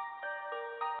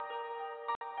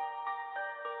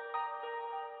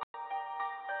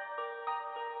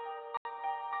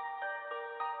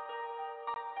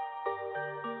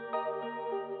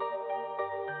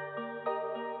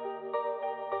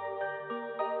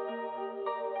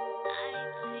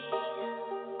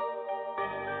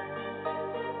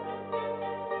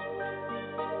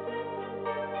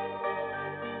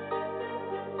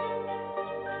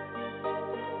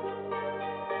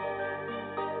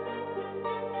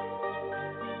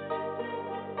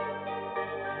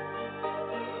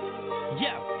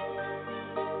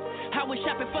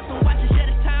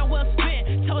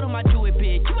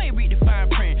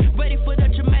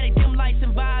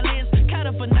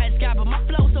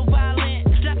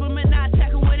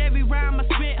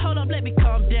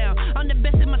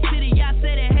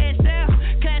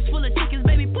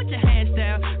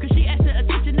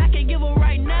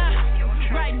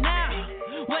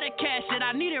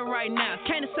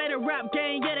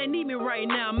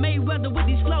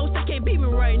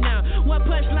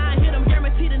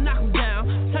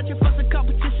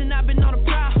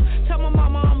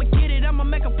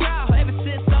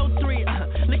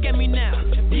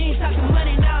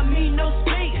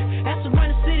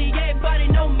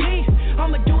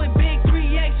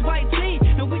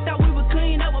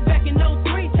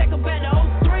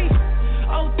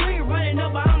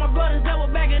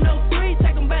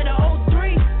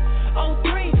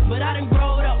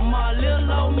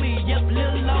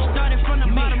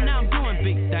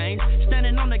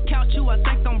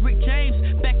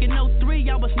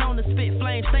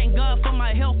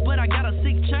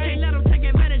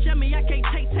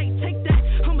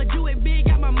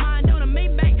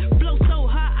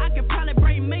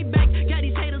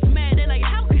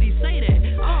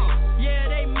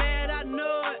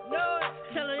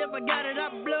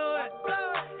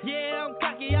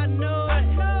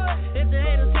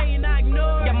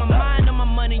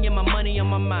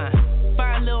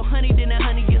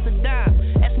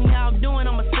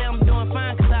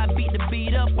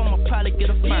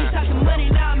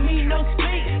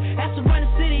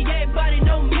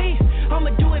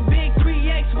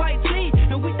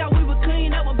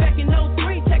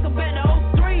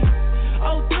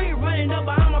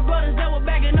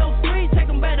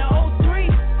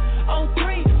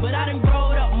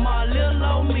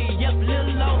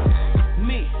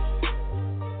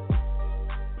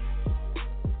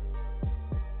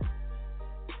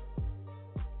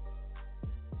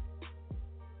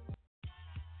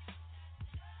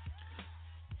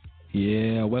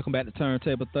 Yeah, welcome back to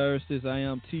Turntable Thursdays. I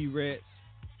am T-Rex.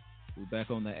 We're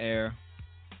back on the air.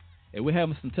 And we're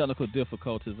having some technical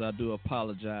difficulties. I do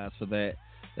apologize for that.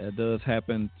 That does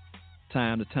happen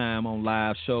time to time on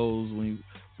live shows. When you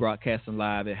broadcasting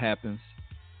live, it happens.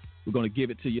 We're going to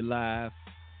give it to you live.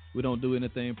 We don't do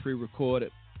anything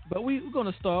pre-recorded. But we're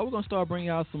going to start bringing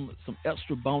out some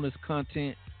extra bonus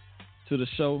content to the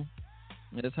show.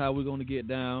 And that's how we're going to get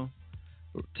down.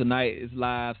 Tonight is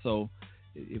live, so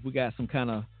if we got some kind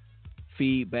of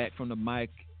feedback from the mic,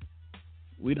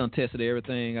 we done tested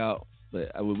everything out,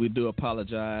 but we do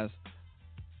apologize.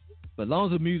 But as long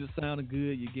as the music sounding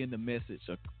good, you're getting the message,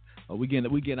 or we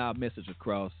getting our message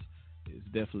across. It's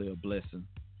definitely a blessing.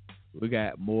 We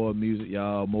got more music,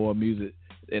 y'all, more music.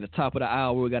 At the top of the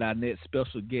hour, we got our next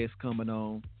special guest coming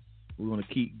on. We're going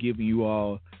to keep giving you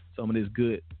all some of this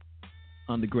good,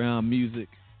 underground music.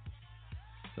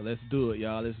 So let's do it,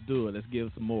 y'all. Let's do it. Let's give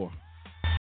it some more.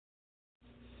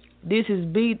 This is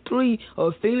B3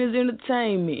 of Phoenix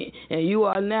Entertainment, and you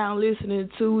are now listening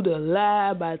to the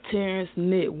Live by Terrence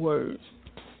Network.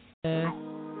 Yeah.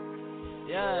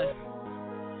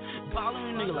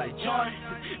 Ballin' nigga like John.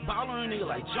 Ballin' nigga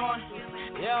like John.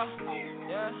 Yeah.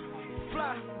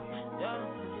 Fly. Yeah.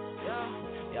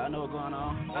 Y'all know what's going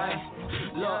on. Hey,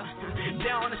 look, they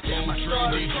don't understand my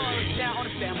story. They don't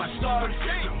understand my story.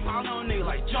 Tryna follow a nigga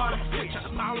like John.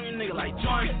 Tryna follow a nigga like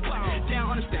John. They don't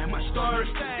understand my story.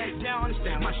 They don't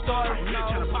understand my story.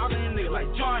 Tryna follow a nigga like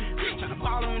John. Tryna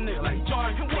follow a nigga like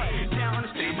John. They don't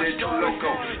understand my story.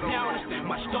 They don't understand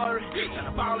my story.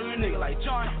 Tryna follow a nigga like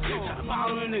John. Tryna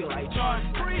follow a nigga like John.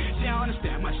 They don't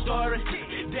understand my story.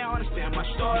 They don't understand my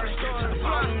story. Tryna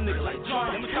follow a nigga like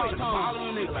John. Tryna follow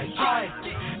a nigga like John.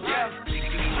 Yeah,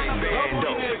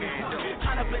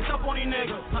 tryna flex up on these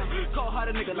niggas. Cold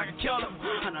hearted nigga like a killer.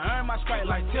 Tryna earn my strike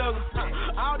like Tigger.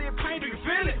 All this pain, do you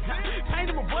feel it? Pain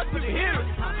in my voice, but you hear it.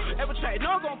 Every trade,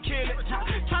 no, I'm gon' kill it.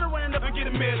 Tryna run it up and get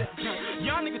a million.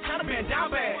 Young nigga tryna bend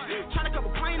down bad. Tryna couple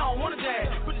plane on one of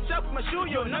that. Put yourself in my shoe,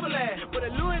 you'll never laugh. But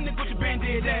a Louis nigga, Gucci band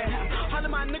did that.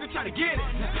 Hundred my nigga tryna get it.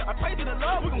 I pray to the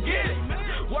Lord, we gon' get it.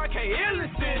 YK in the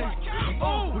city.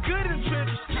 Oh, we good in the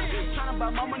trenches. Tryna buy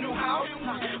mama new house.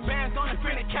 Bands on the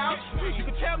infinite couch. You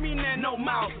can tell me that no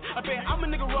mouth. I bet I'm a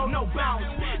nigga roll no bounce.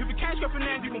 If you can't scrap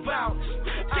Fernandez, you gon' bounce.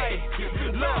 Hey,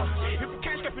 look, if you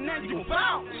can't scrap Fernandez, you gon'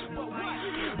 bounce.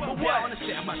 But what? They don't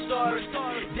understand my story.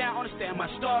 They don't understand my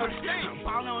story. Tryna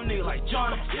follow a nigga like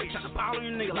John. Tryna follow a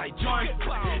nigga like John.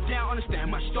 They don't understand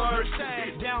my story.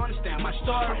 They don't understand my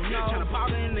story. Tryna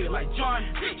follow a nigga like John.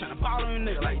 Tryna follow a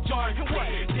nigga like John. They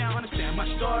don't understand my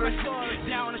story. They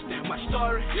don't understand my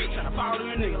story. Tryna follow a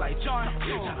nigga like John.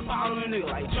 Tryna follow a nigga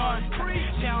like John.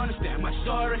 They don't understand my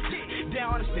story. They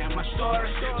don't understand my story.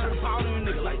 Tryna follow a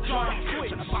nigga like John.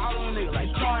 Tryna follow a nigga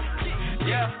like John.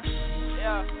 Yeah.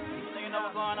 Nigga know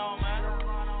what's going on, man.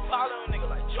 Follow a nigga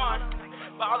like John.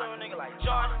 Follow a nigga like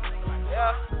John.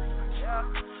 Yeah.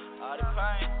 All the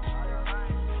pain.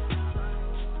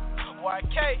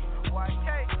 YK.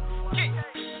 Get.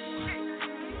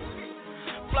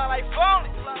 Fly like phony.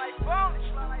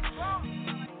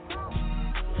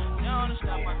 You don't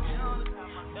understand my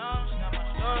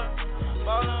story.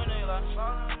 Follow a nigga like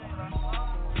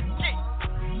Get.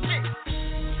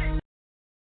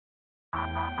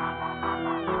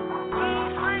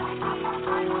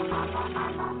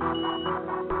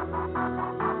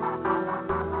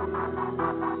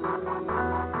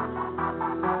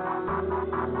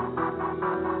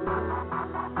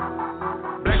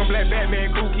 Black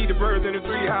Batman, cool, keep the birds in the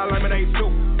tree, high like my name Snoop.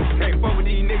 Can't fuck with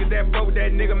these niggas that fuck with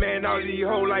that nigga, man, all of these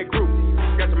hoes like group.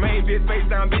 Got the main bitch face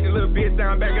down, beat the little bitch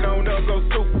down, back it on up, go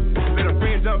soup. Let a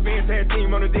friend jump in, tag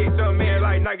team on the dick, some man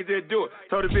like Nike just do it.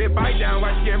 Told the bitch bite down,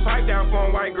 watch she getting pipe down for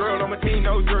a white girl on my team,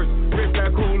 no jersey. Rich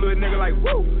that cool little nigga like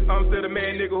woo. I'm still the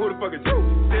man nigga, who the fuck is you?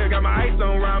 Still got my ice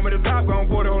on, round with the top on,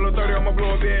 40 hole of 30 on my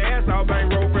blow big ass off, bang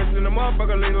roll fresh in the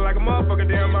motherfucker, leaning like a motherfucker,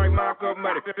 damn like mark up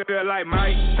money. Feel like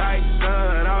Mike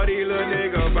Tyson, all these little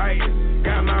niggas biting.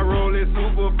 Got my rolling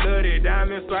super flooded,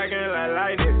 diamond striking like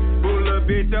lightning. Pull a little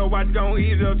bitch up, watch gon'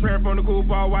 ease up, tramp from the cool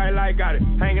ball white like got it.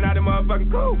 Hanging out the motherfucking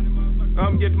cool.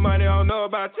 I'm get the money, I don't know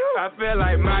about you. I feel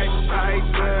like Mike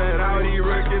Tyson, all these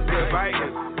rookies been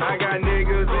biting. I got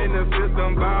niggas in the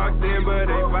system boxing, but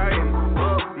they fighting.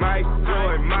 Mike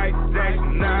Jordan, Mike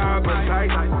Jackson, nah, but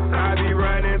Tyson. I be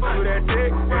running through that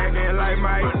dick, acting like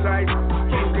Mike Tyson.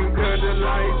 You can cut the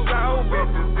lights out,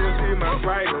 bitches still see my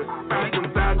brightness. I can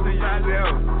talk to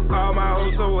yourself, all my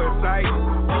hoes so excited.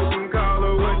 You can call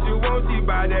her what you want, she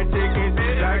buy that chicken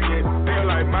shit like it. Feel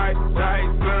like Mike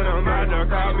Tyson, I'm about to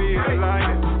call me a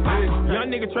lion. Young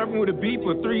nigga trapping with a beat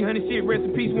for 300 shit, rest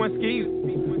in peace, one skeezer.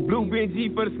 Blue Ben G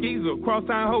for the skeezer, cross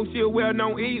town hoe, she a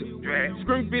well-known eater.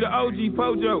 Scream be the OG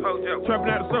Pojo.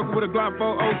 Trapping out the circle with a Glock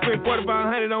 4, spent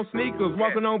 4500 on sneakers,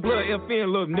 walking on blood,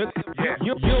 FN, little nigga.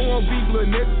 You don't want beef,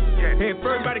 little nigga. Head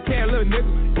first by the can, little nigga.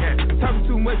 Talking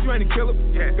too much, you ain't a killer.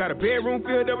 Got a bedroom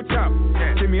filled up with chop.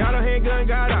 Send me out a handgun,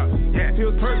 got out.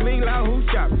 Pills, perk, lean, loud, who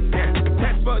shop.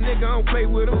 Tax fuck nigga, I don't play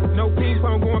with him. No ping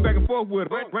pong going back and forth with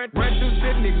him. Run through the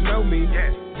city, niggas know me.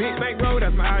 Big bank road,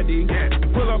 that's my ID.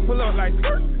 Pull up like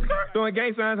skirt. Throwing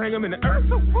gang signs, hang them in the earth.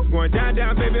 Going down,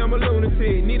 baby, I'm a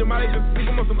lunatic. Need them out, they just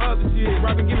sleep on some other shit.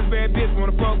 Rapping, give a bad bitch,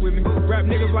 wanna fuck with me. Rap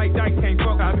niggas like Dyke, can't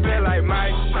fuck. I feel like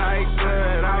Mike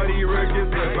Tyson, all these rookies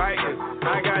been fighting.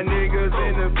 I got niggas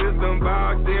in the system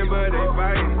boxing, but they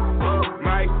fighting.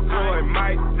 Mike Jordan,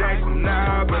 Mike Jackson,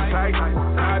 nah, but Tyson.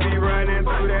 I be running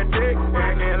through that dick,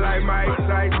 acting like Mike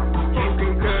Tyson. You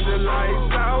can cut the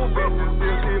lights out, bitches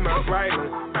still see my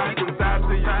priceless. Keep them thoughts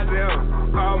to yourself.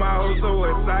 All my hoes so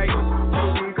excited.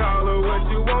 You can call her what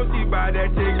you want, she buy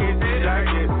that chicken, she like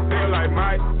it. Feel like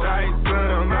Mike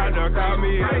Tyson, my dog call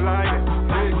me a lion.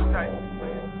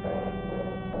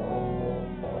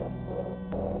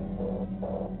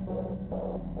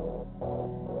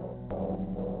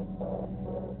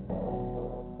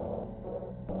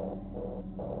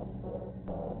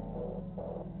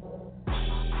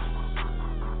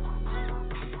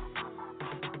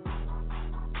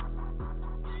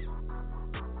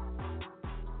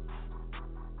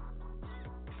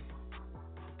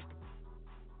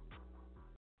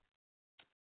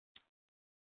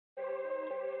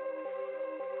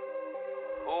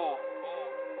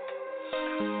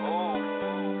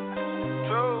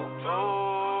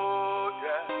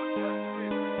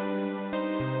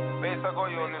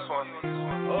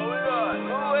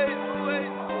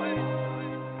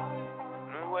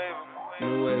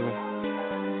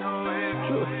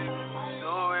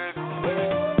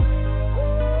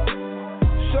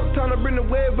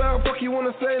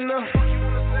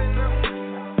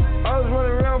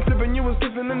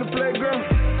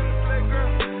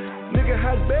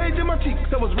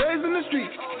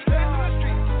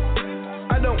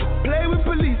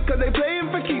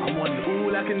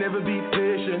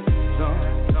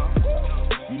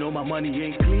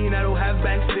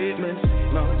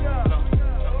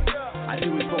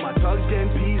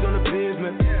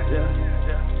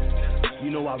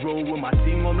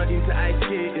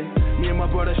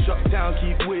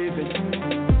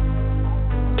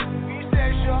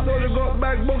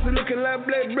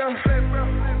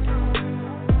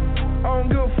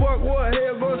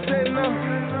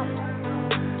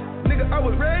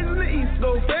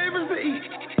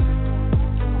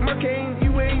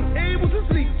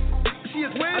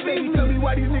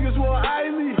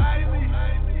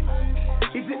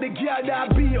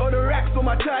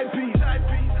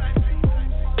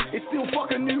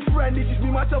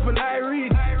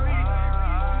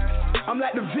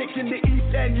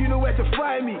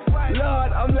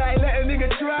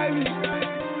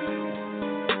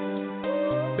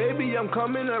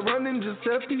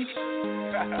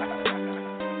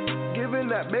 Giving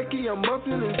that Becky, I'm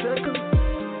bumping in seconds.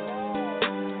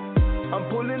 I'm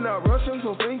pulling out Russian,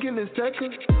 so thinking it's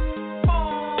Texas.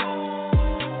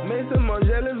 Mason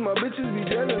Margellas, my bitches be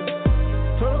jealous.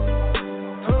 Turn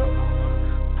up,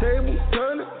 table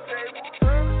turning.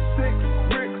 6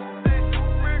 bricks,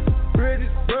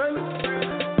 bridges burning.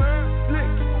 Slick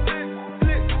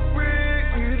brick,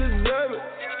 you deserve it.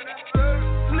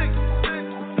 Slick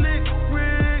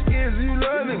brick, yes you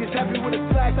love it. Niggas happy with a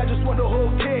slice, I just want the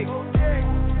whole cake.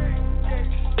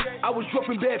 I was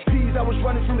dropping bad peas, I was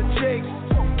running from the chicks.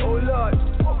 Oh Lord,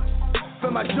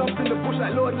 fam, I jumped in the bush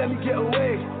like Lord, let me get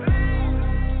away.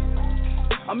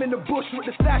 I'm in the bush with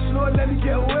the stash, Lord, let me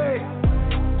get away.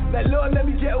 Like Lord, let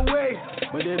me get away.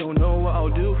 But they don't know what I'll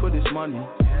do for this money.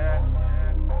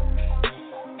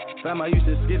 Fam, I used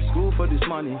to skip school for this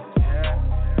money.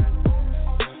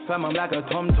 Fam, I'm like a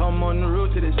tom-tom on the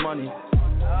road to this money.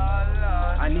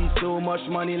 I need so much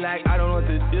money, like I don't know what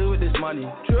to do with this money.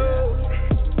 True.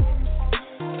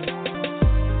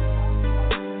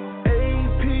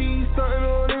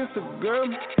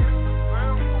 Instagram.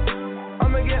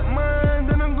 I'ma get mine,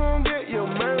 then I'm gon' get your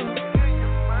man.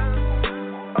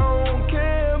 I don't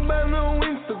care about no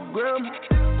Instagram.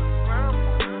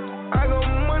 I got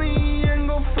money and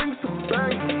go things to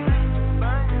bank.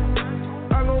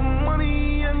 I got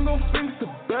money and go things to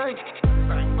bank.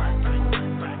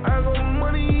 I got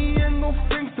money and go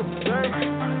things to bank.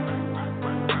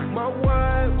 My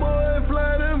white boy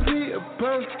fly them Peter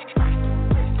Pan.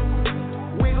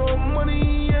 We got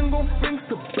money.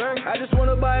 I just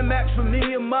wanna buy a Max for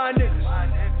me and my niggas.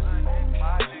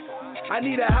 I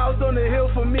need a house on the hill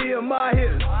for me and my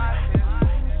hitters.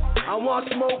 I want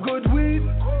smoke good weed.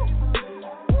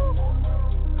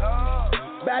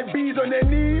 Bad bees on their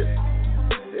knees.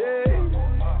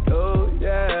 Yeah. Oh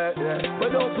yeah, yeah.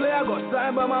 But don't play, I got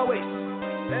sign by my waist.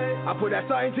 I put that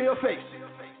sign to your face.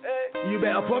 You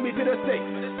better put me to the safe.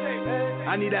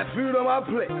 I need that food on my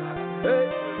plate. Hey,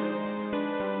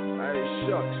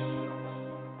 shucks.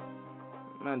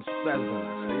 Man, spaz on us.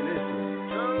 Say this.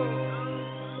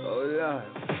 Oh, Lord.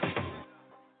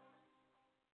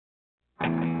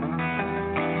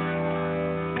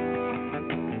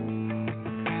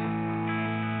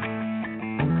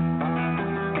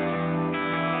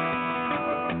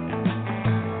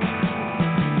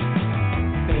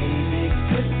 Baby,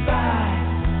 goodbye.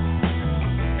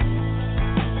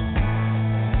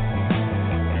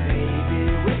 Baby,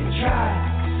 we'll try.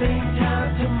 Same time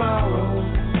tomorrow.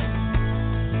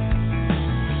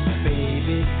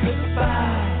 Baby, goodbye.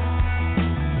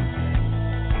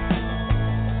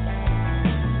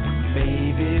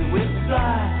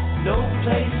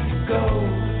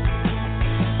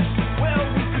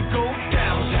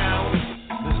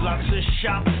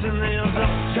 and there's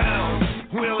uptown.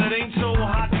 Well, it ain't so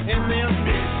hot and there's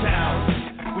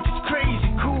midtown, which is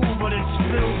crazy cool, but it's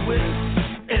filled with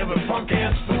every punk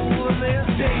ass fool, and there's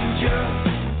danger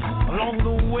along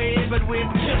the way, but we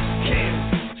just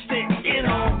can't stay in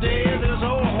all day. There's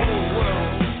a whole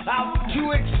world out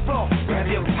to explore. Grab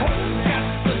your coat,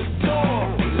 got the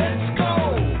door. Let's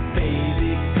go,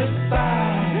 baby,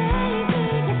 goodbye.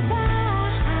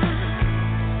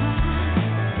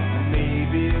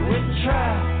 Maybe we'll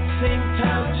try same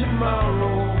time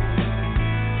tomorrow.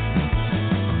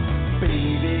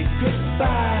 Baby,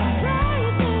 goodbye.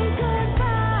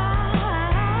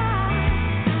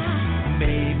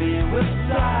 Maybe we'll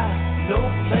fly, no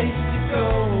place to go.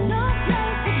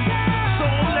 So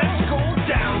let's go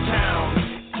downtown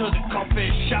to the coffee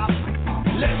shop.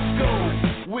 Let's go,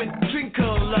 we'll drink a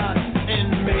lot,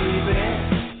 and maybe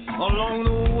along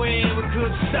the way we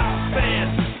could stop and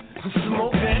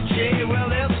smoke that J. Well,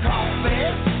 there's coffee,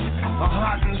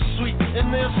 hot and sweet,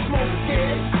 and there's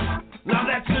smoking. Now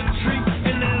that's a treat,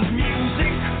 and there's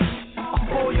music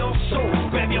for your soul.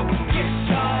 Grab your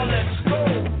guitar, let's go.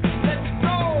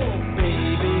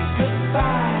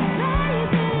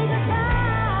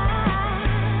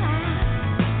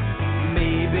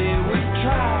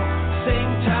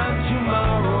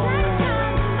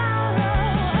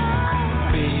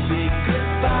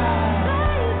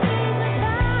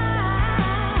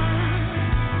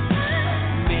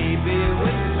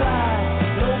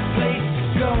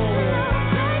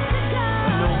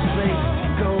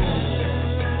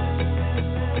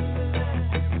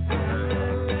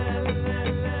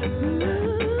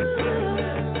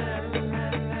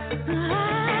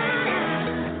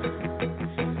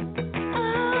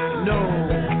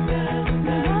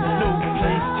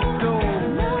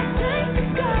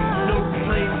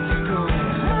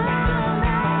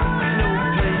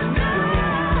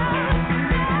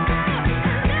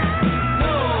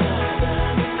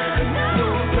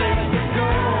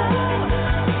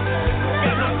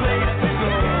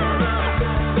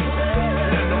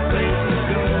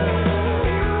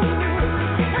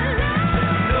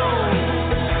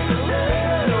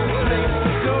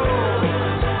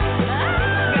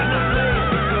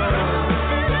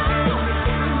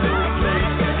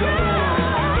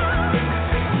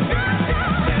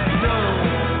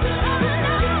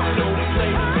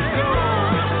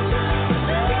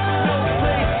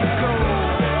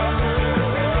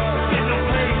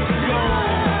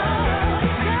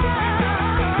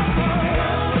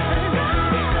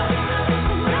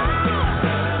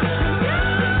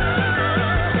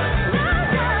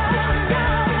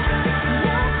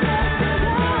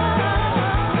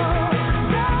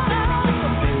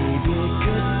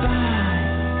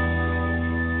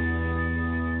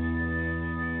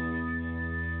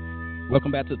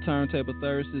 Welcome back to Turntable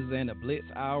Thursdays and the Blitz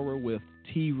Hour with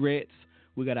T-Rex.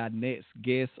 We got our next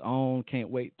guest on. Can't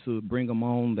wait to bring them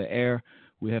on the air.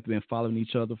 We have been following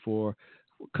each other for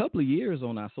a couple of years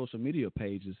on our social media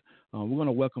pages. We're going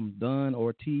to welcome Don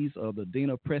Ortiz of the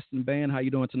Dina Preston Band. How you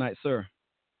doing tonight, sir?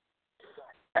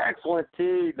 Excellent,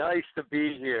 T. Nice to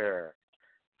be here.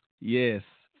 Yes,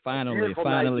 finally. Beautiful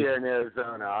night here in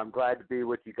Arizona. I'm glad to be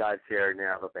with you guys here in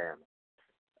Alabama.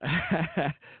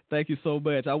 Thank you so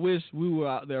much. I wish we were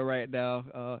out there right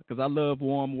now because I love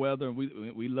warm weather, and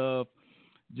we love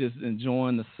just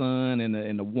enjoying the sun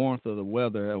and the warmth of the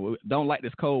weather. We don't like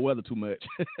this cold weather too much.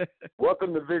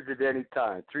 Welcome to visit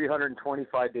anytime.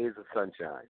 325 days of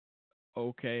sunshine.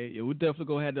 Okay, yeah, we're definitely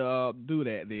gonna have to do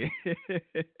that then.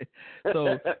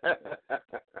 So,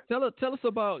 tell us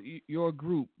about your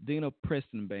group, Dina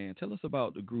Preston Band. Tell us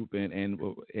about the group and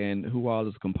who all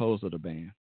is composed of the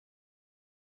band.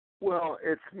 Well,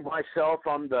 it's myself.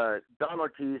 I'm the Don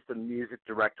Ortiz, the music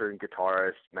director and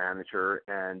guitarist, manager,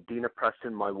 and Dina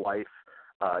Preston, my wife,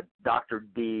 Dr.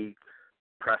 D.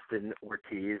 Preston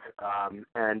Ortiz,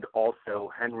 and also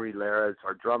Henry Lara is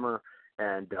our drummer,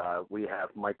 and we have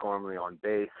Mike Gormley on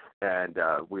bass, and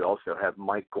we also have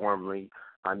Michael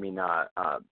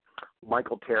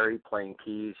Terry playing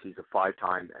keys. He's a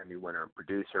 5-time Emmy winner and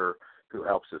producer who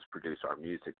helps us produce our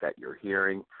music that you're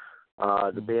hearing.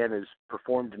 The band has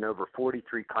performed in over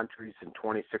 43 countries and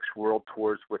 26 world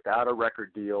tours without a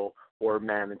record deal or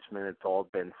management. It's all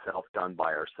been self-done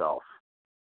by ourselves.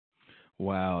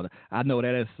 Wow. I know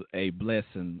that is a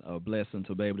blessing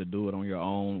to be able to do it on your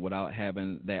own without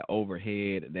having that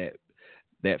overhead,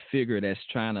 that figure that's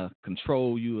trying to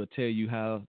control you or tell you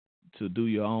how to do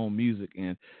your own music,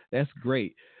 and that's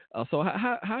great. So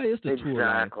how is the tour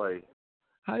life? Exactly.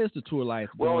 How is the tour life?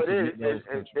 Well,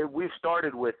 we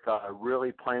started with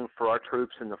really playing for our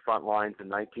troops in the front lines in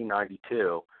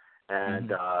 1992,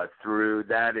 And through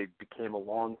that, it became a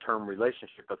long-term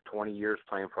relationship of 20 years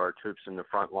playing for our troops in the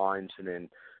front lines and in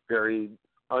very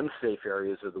unsafe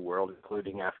areas of the world,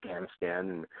 including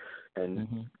Afghanistan and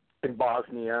in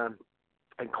Bosnia,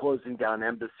 and closing down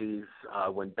embassies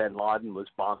when bin Laden was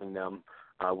bombing them.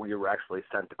 We were actually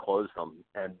sent to close them.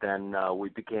 And then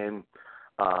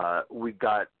we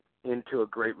got into a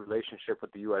great relationship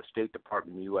with the U.S. State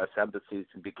Department, the U.S. embassies,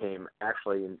 and became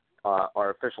actually our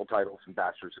official titles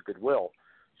ambassadors of goodwill.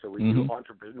 So we do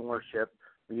entrepreneurship,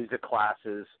 music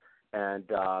classes, and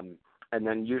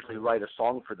then usually write a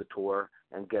song for the tour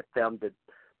and get them to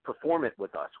perform it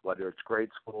with us, whether it's grade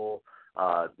school,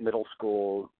 middle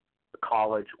school,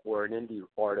 college, or an indie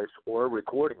artist or a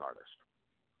recording artist.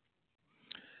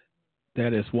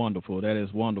 That is wonderful. That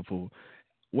is wonderful.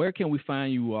 Where can we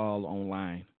find you all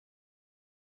online?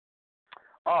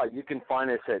 You can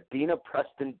find us at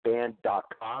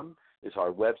DinaPrestonBand.com is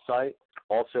our website.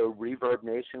 Also, Reverb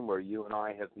Nation, where you and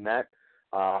I have met,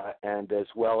 and as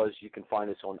well as you can find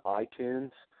us on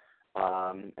iTunes,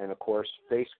 and of course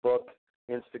Facebook,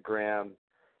 Instagram,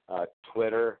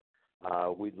 Twitter.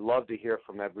 We'd love to hear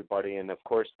from everybody, and of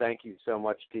course, thank you so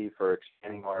much, Steve, for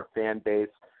expanding our fan base.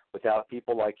 Without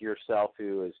people like yourself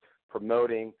who is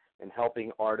promoting and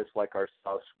helping artists like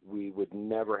ourselves, we would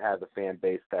never have a fan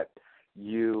base that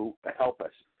you help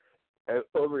us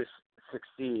over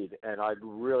succeed, and I'd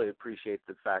really appreciate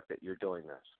the fact that you're doing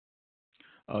this.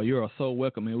 You are so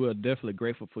welcome, and we're definitely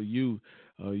grateful for you.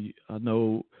 I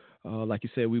know, like you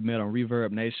said, we met on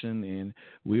Reverb Nation, and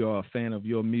we are a fan of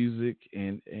your music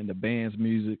and the band's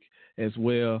music as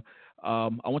well. I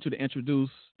want you to introduce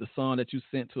the song that you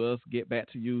sent to us, Get Back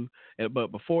to You.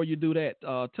 But before you do that,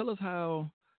 tell us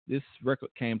how this record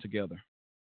came together.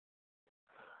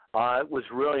 It was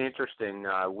really interesting.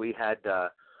 We had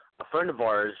a friend of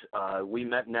ours, we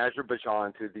met in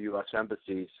Azerbaijan through the U.S.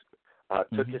 embassies,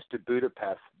 took us to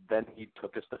Budapest, then he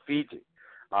took us to Fiji,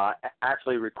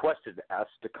 actually requested us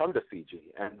to come to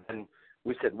Fiji. And then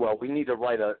we said, well, we need to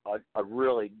write a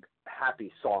really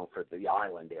happy song for the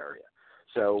island area.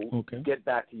 So Get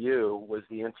Back to You was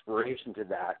the inspiration to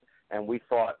that, and we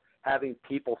thought having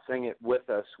people sing it with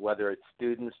us, whether it's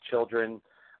students, children,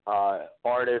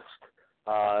 artists,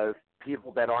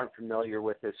 people that aren't familiar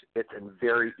with this, it's a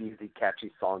very easy,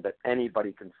 catchy song that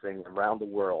anybody can sing around the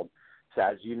world. So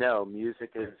as you know,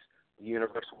 music is the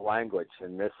universal language,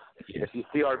 and this, if you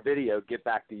see our video, Get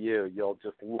Back to You, you'll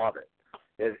just love it.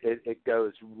 It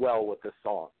goes well with the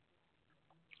song.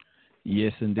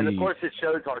 Yes, indeed. And of course, it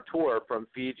shows our tour from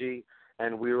Fiji,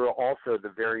 and we were also the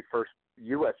very first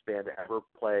U.S. band to ever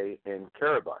play in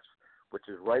Kiribati, which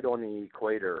is right on the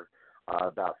equator,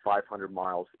 about 500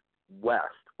 miles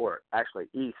west, or actually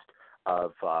east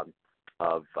of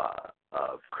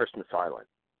Christmas Island.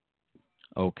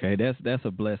 Okay, that's a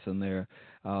blessing there.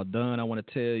 Don, I want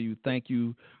to tell you thank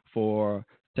you for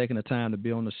taking the time to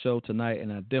be on the show tonight,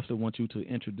 and I definitely want you to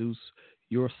introduce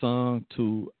your song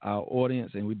to our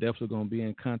audience, and we're definitely going to be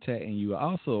in contact. And you are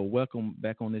also welcome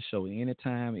back on this show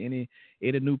anytime. Any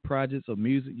new projects or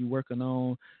music you're working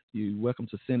on, you're welcome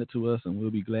to send it to us, and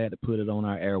we'll be glad to put it on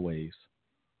our airwaves.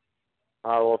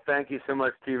 Well, thank you so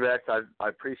much, T-Rex. I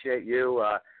appreciate you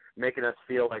making us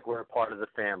feel like we're a part of the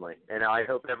family. And I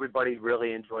hope everybody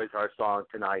really enjoys our song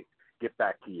tonight, Get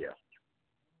Back to You.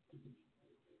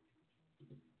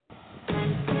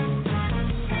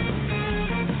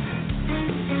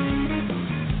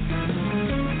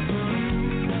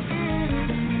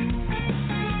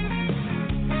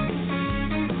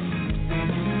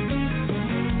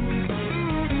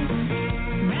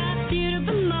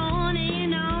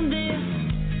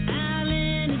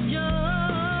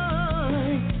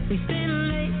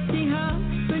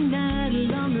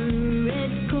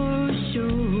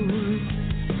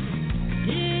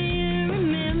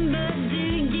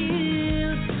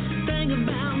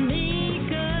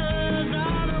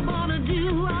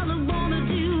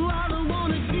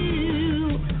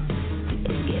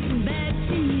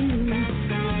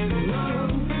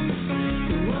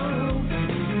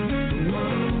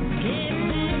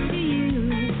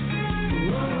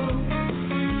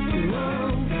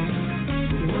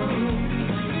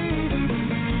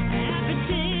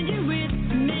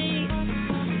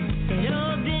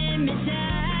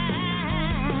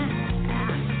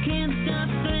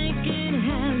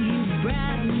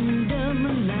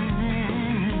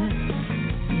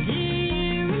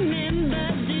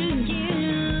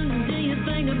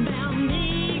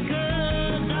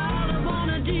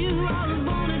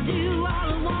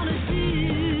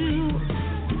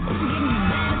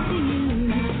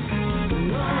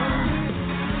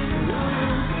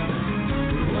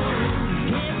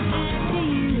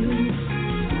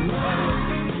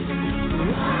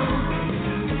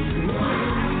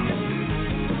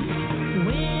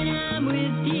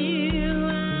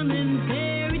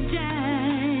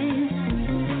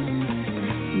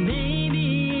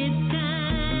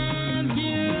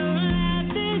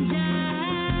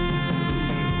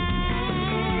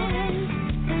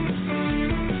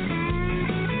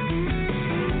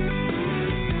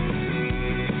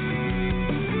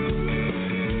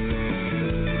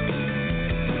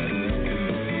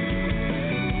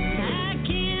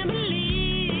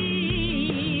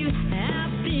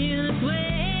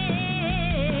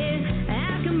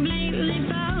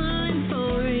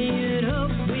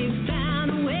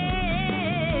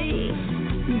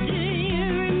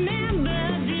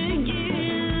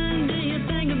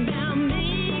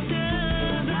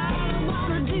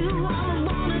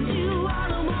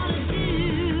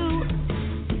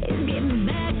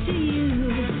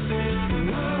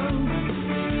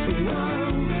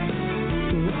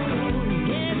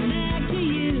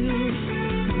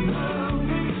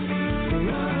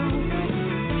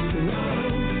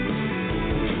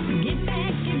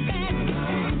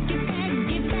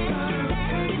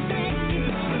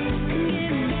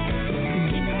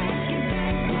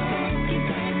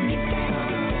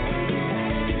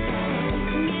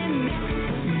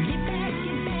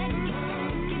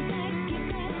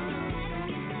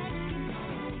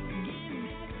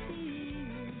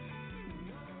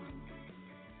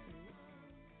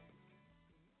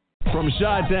 From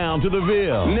Chi-Town to the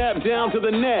Ville, Nap down to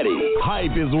the Natty,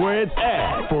 hype is where it's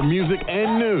at for music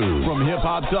and news. From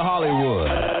hip-hop to Hollywood.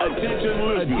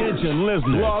 Attention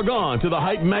listeners. Log on to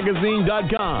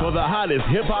thehypemagazine.com for the hottest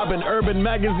hip-hop and urban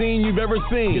magazine you've ever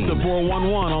seen. It's a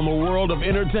 411 on the world of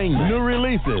entertainment, new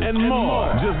releases, and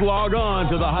more. Just log on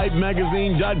to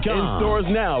thehypemagazine.com. In stores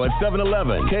now at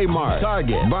 7-Eleven, Kmart,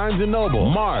 Target, Barnes &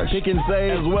 Noble, Marsh, Pick and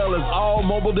Save, as well as all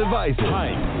mobile devices.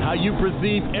 Hype, how you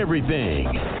perceive everything.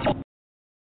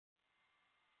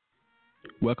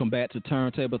 Welcome back to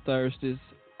Turntable Thursdays.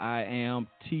 I am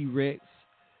T-Rex,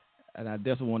 and I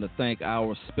definitely want to thank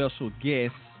our special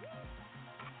guest,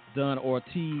 Don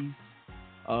Ortiz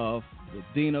of the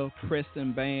Dina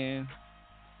Preston Band.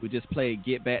 We just played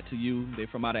Get Back to You. They're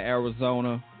from out of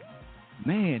Arizona.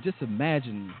 Man, just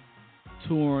imagine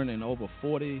touring in over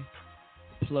 40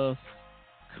 plus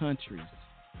countries.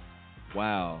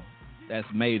 Wow, that's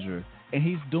major. And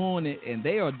he's doing it, and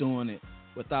they are doing it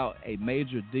without a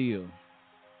major deal.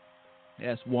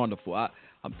 That's wonderful.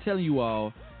 I'm telling you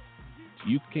all,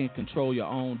 you can control your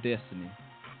own destiny.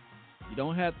 You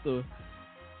don't have to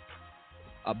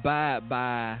abide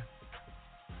by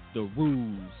the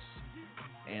rules.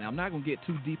 And I'm not going to get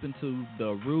too deep into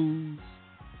the rules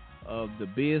of the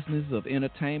business of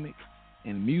entertainment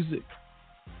and music.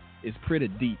 It's pretty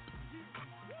deep.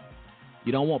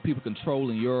 You don't want people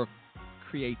controlling your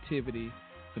creativity,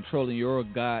 controlling your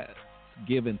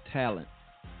God-given talent.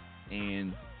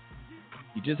 And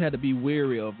you just have to be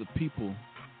wary of the people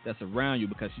that's around you,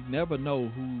 because you never know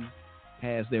who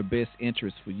has their best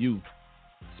interest for you,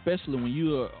 especially when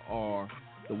you are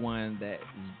the one that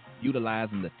is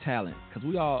utilizing the talent, because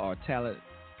we all are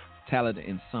talented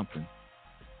in something.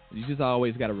 You just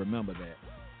always got to remember that.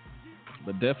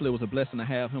 But definitely it was a blessing to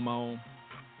have him on.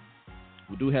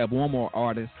 We do have one more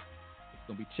artist that's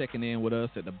going to be checking in with us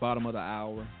at the bottom of the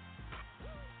hour.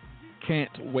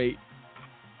 Can't wait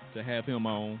to have him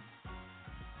on.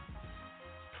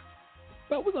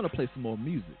 But we're going to play some more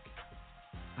music.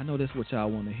 I know that's what y'all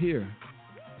want to hear.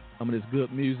 Some of this good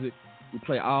music. We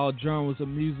play all genres of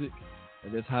music,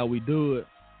 and that's how we do it.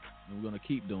 And we're going to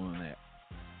keep doing that.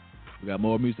 We got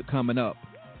more music coming up.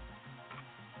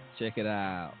 Check it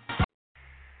out.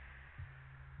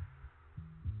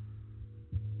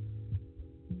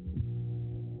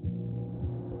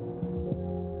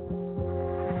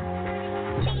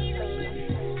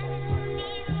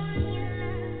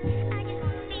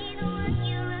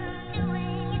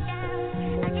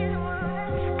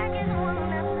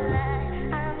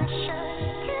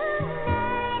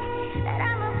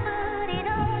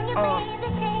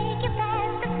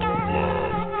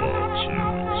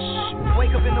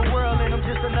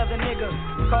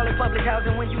 Public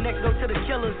housing when you next go to the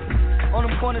killers. On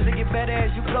them corners it get better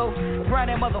as you go. Grind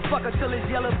that motherfucker till it's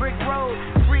yellow brick road.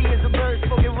 Free as a bird,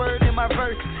 spoken word in my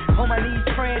verse. On my knees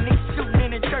praying, niggas shooting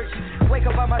in the church. Wake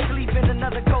up out my sleep in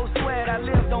another cold sweat. I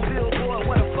lived on Billboard,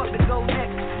 where the fuck to go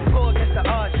next? Go against the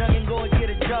odds, young and go and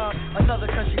get a job. Another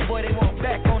country boy, they want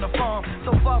back on the farm.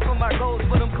 So far from my goals,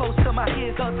 but I'm close to my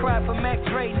ears. I'll cry for Mac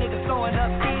Dre, niggas throwing up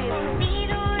tears.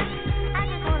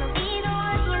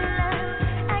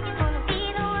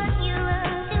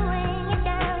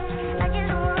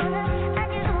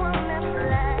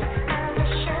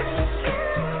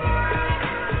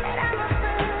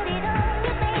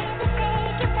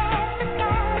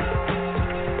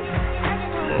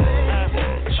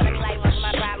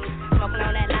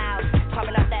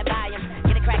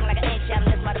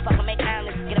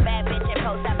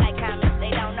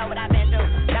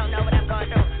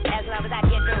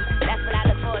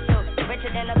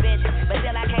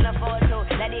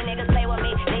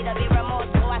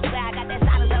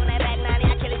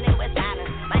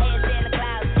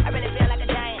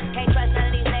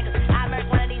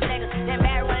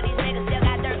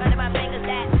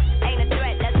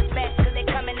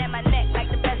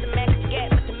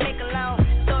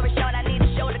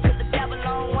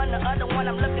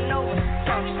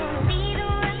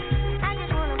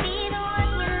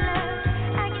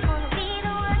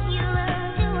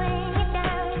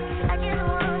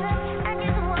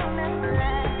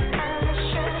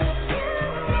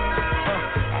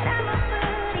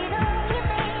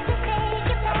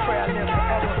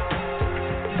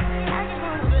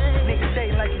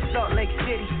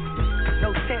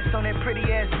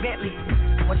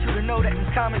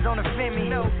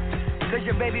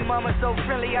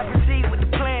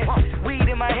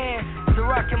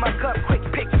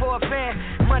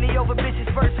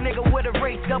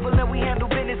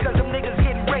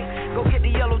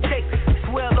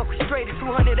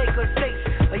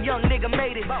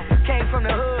 Came from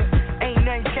the hood, ain't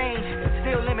nothing changed.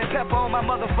 Still lemon pepper on my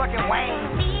motherfucking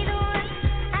wang.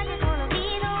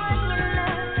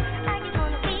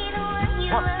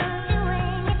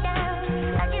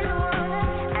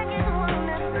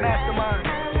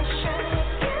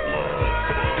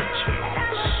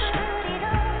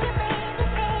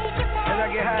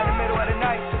 get high in the middle of the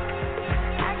night.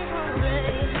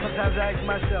 Sometimes I ask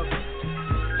myself,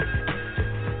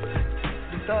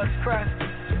 do thugs cry?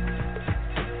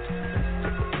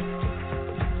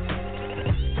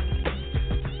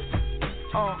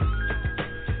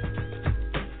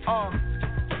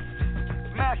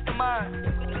 Mastermind,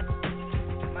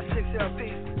 my 6 LP.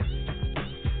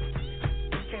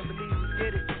 Can't believe we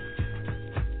did it.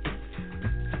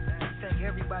 And I thank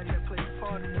everybody that played a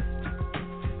part in it.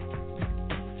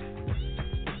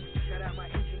 Shout out my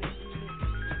engineer,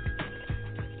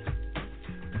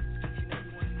 each and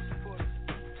every one of you supporters.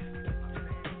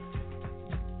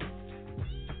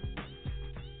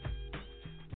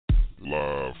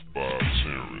 Live by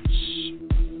Terrence.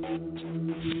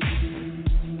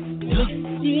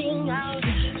 Looking out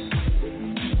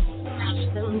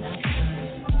the night,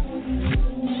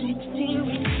 still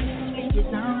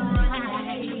it's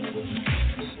alright.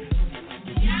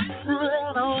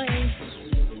 I'll always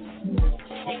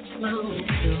take my own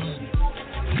door.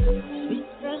 We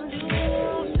can do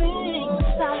things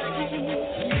right.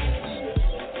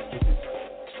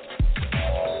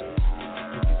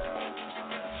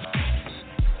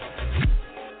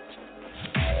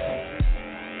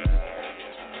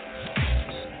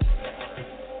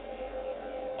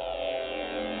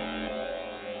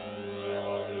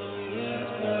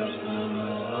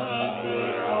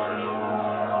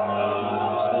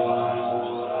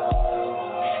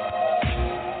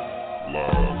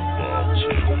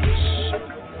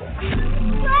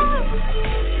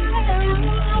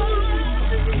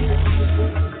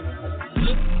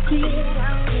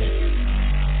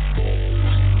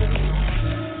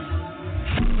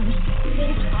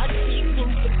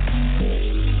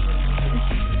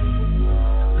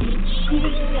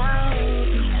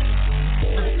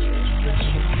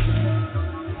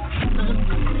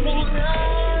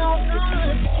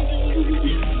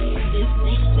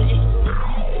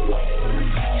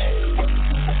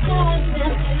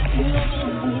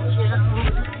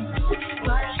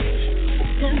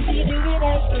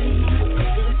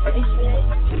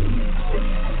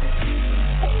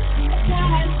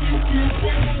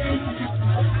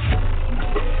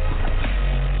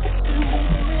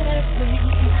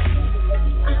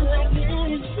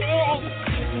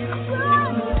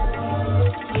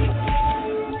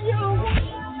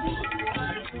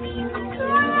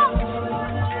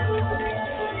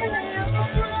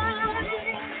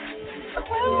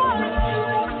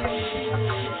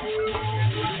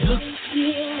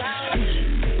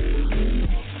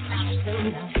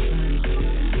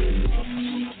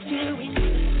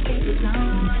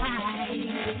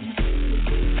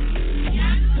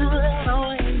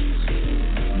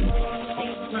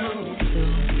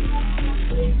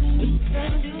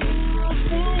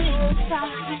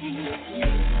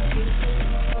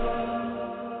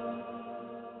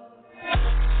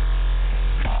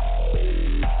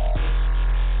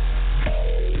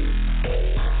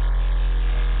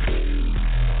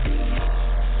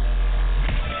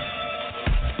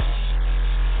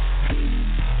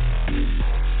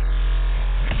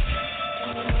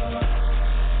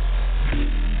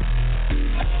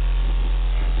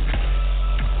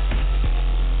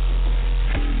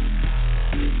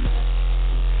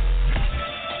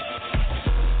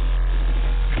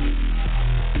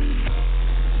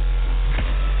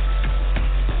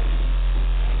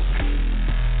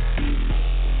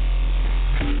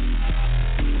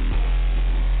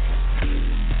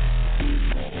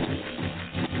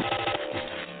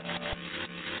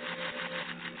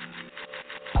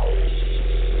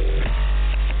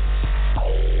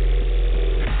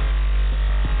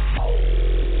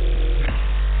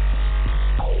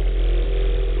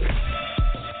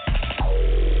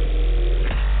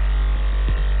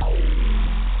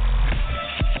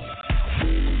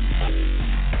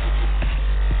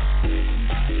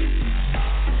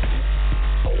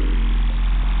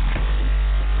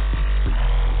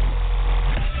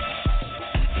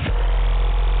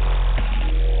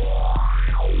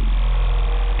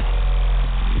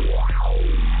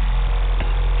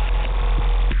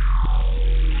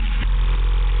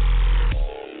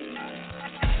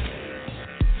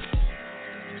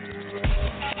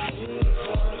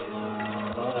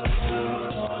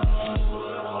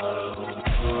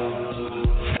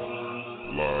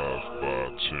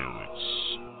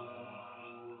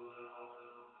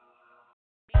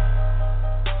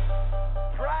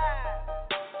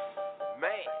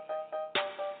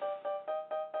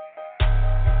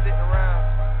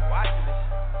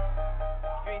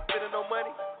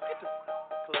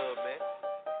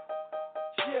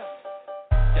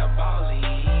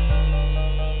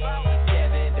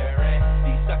 Kevin Durant,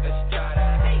 these suckers try to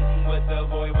hate, but the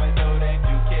boy went so that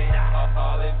you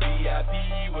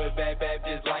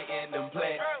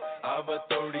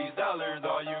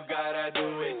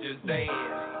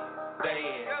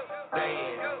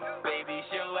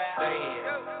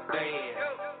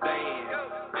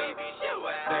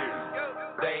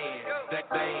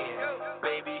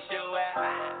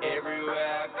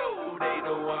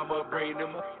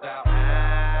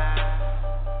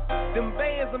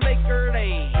 $10 to make her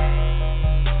day.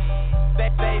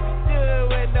 Baby, do it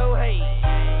with no hate.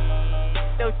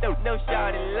 No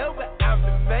shawty low, but I'm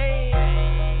the man.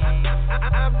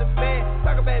 I'm the man.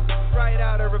 Talk about right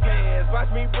out of her pants. Watch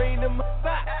me bring them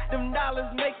back. Them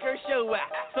dollars make her show out.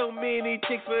 So many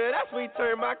chicks, but that's we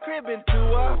turn my crib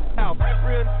into a house.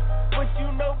 Real what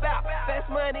you know about fast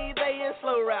money, they in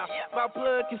slow route. My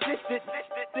plug consistent,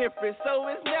 different, so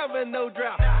it's never no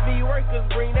drought. Me workers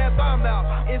bring that bomb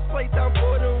out. It's playtime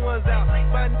for the ones out.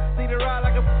 My need to ride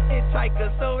like a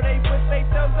hitchhiker, so they put their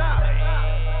thumbs out.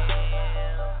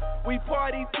 We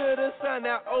party to the sun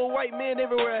out. Old white men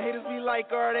everywhere. Haters be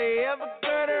like, are they ever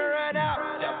gonna run out?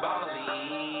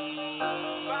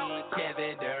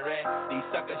 Kevin Durant, these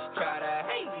suckers try to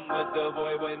hate me, but the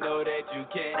boy would know that you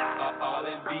can't. All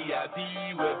in VIP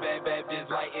with bad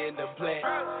just lighting them plant.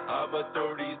 I'ma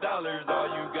throw these dollars, all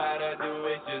you gotta do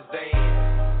is just dance,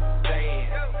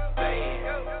 baby show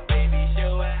out, dance, baby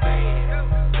show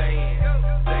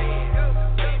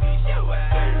out,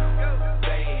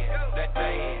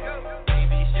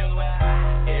 baby show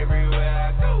out. Everywhere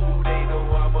I go, they know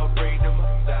I'ma bring them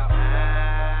out.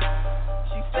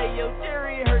 She say your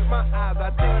Jerry hurt my eyes,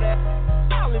 I thought that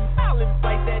Allen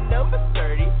like that number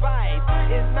 35.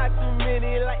 It's not too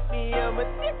many like me, I'm a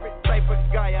different type of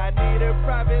guy. I need a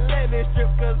private landing strip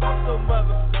cause I'm so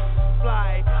mother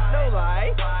fly. No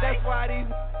lie, that's why these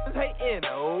niggas hating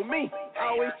on me.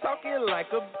 Always talking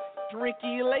like a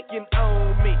Ricky Lakin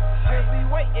on me. Cause be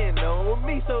waiting on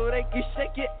me so they can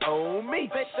shake it on me.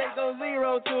 They go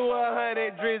 0 to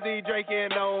 100, Drizzy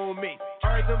Draking on me.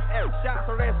 Heard them F shots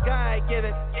for that sky, give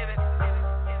it.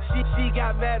 She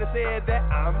got mad and said that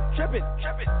I'm tripping.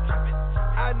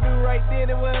 I knew right then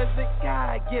it was the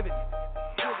guy giving.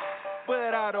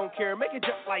 But I don't care, make it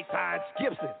jump like Todd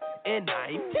Gibson. And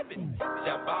I'm tipping.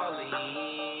 Jabali,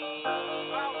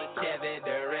 Kevin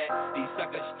Durant. These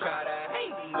suckers try to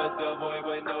hate me, but the boy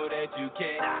would know that you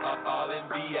can't. All in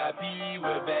VIP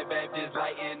with bad just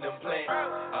lighting them plants.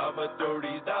 I'ma throw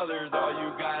these dollars, all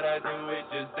you gotta do is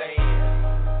just dance,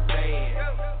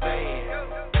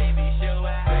 baby show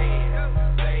out.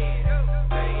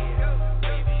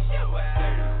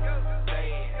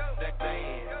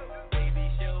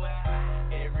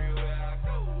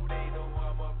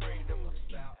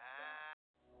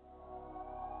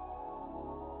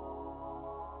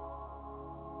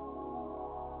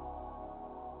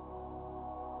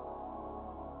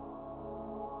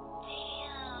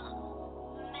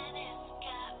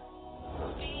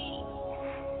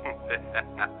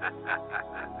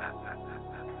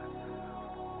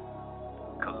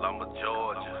 Columbus,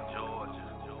 Georgia.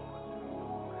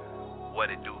 What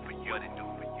it do for you? It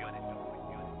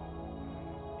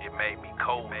made me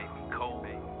cold.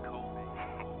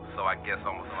 So I guess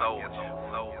I'm a soldier.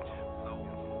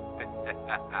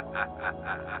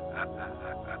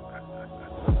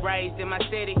 Raised in my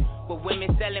city with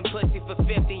women selling pussy for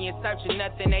 50 and searching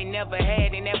nothing they never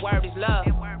had, and that word is love.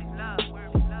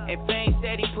 And Fame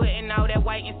said he putting all that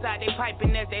white inside they pipe,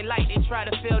 and as they light, they try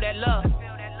to feel that love.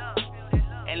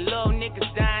 And little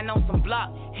niggas dying on some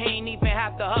block. He ain't even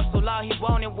have to hustle, all he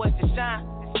wanted was to shine.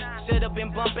 Should've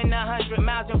been bumping 100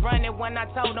 miles and running when I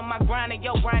told him I grinded.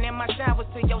 Your grind and my shine was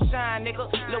to your shine, nigga.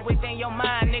 Look within your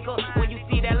mind, nigga. When you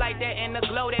see that light that in the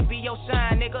glow, that be your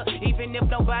shine, nigga. Even if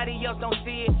nobody else don't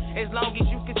see it, as long as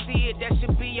you can see it, that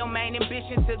should be your main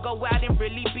ambition. To go out and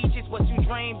really be just what you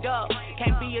dreamed of.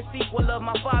 Can't be a sequel of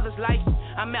my father's life.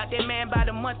 I met that man about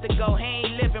a month ago, he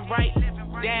ain't living right.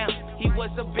 Damn, he was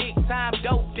a big time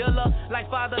dope dealer. Like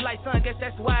father, like son, guess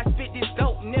that's why I spit this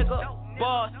dope, nigga.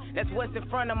 Boss, that's what's in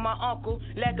front of my uncle.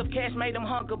 Lack of cash made him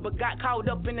hunger, but got caught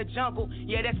up in the jungle.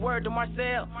 Yeah, that's word to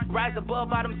Marcel. Rise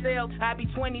above all themselves. I'll be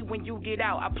 20 when you get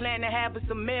out. I plan to have us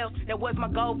some meals. That was my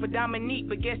goal for Dominique,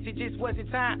 but guess it just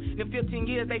wasn't time. The 15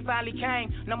 years they finally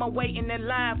came. Now I'm waiting in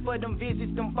line for them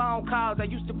visits, them phone calls. I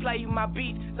used to play you my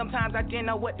beats. Sometimes I didn't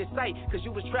know what to say, cause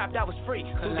you was trapped, I was free.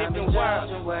 Two different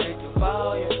worlds. What it do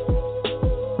for you?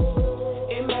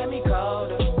 It made me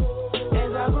colder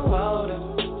as I grew older.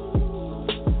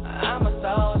 I'm a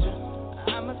soldier.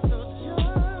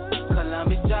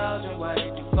 Columbus, Georgia, what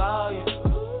it do for you?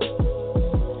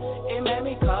 It made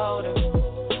me colder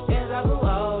as I grew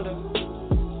older.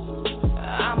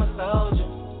 I'm a soldier.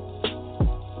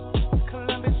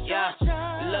 Columbus, yeah.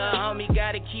 Lil' homie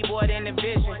got a keyboard and a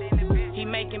vision. He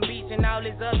making beats and all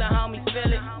his other homies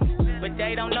feel it. But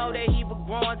they don't know that he was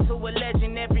growing to a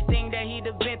legend. Everything that he'd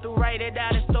have been through, write it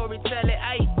out and storytell it.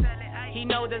 Ayy, he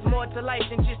knows there's more to life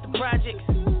than just the projects.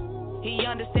 He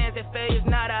understands that failure's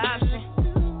not an option.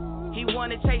 He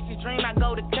wanna chase his dream, I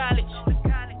go to college.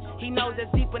 He knows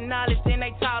there's deeper knowledge than they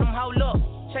taught him. Hold up,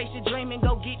 Chase your dream and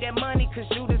go get that money, cause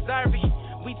you deserve it.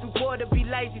 We too poor to be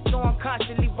lazy, so I'm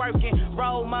constantly working.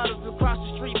 Role models across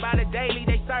the street by the daily,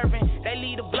 they serving. They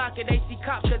lead a block and they see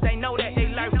cops cause they know that they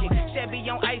lurking. Chevy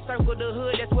on A circle the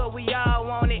hood, that's where we all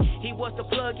want it. He was the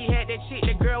plug, he had that shit,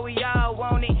 the girl we all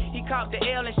wanted. He caught the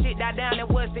L and shit died down, that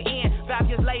was the end. 5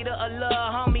 years later, a little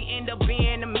homie end up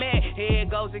being the man. Here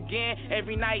it goes again.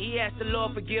 Every night he asks the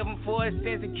Lord forgive him for his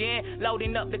sins again.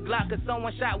 Loading up the Glock cause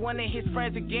someone shot one of his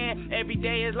friends again. Every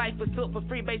day his life was took for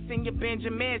free, basing your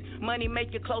Benjamins. Money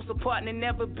make your closer partner,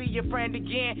 never be your friend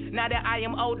again. Now that I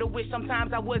am older, wish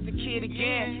sometimes I was a kid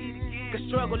again. Cause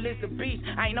struggle is a beast,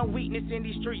 ain't no weakness in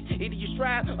these streets. Either you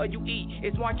strive or you eat.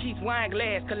 It's Marquise Wine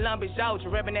Glass, Columbus, Georgia,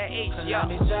 reppin' that H, yo.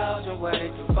 Columbus, Georgia, what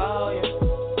it do for you?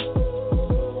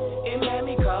 It made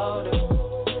me colder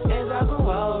as I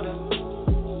grew older.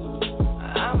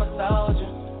 I'm a soldier,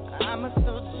 I'm a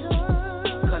soldier.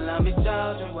 Columbus,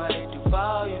 Georgia, what it do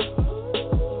for you?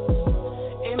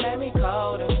 It made me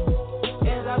colder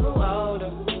as I grew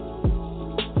older.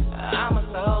 I'm a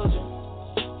soldier.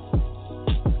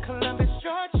 Columbus,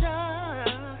 Georgia,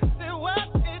 say what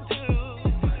it do.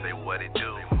 Say what it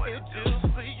do. It do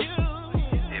for you.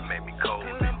 It made me cold.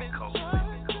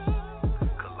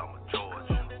 Columbus,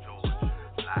 Georgia.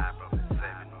 Live from the 706.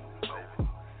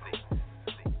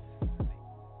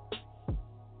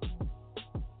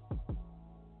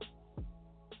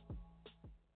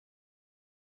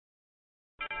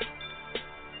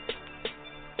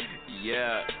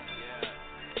 Yeah.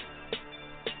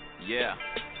 Yeah.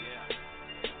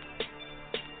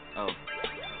 Oh.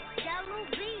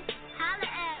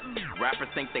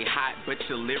 Rappers think they hot, but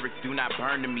your lyrics do not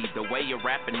burn to me. The way you're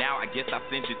rapping now, I guess I'll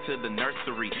send you to the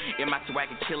nursery. In my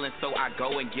swagger killing, so I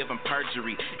go and give them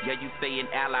perjury. Yeah, you say an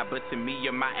ally, but to me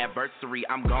you're my adversary.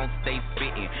 I'm gon' stay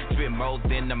spitting, spit more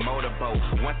than the motorboat.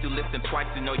 Once you listen twice,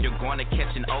 you know you're gonna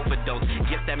catch an overdose.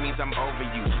 Guess that means I'm over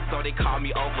you, so they call me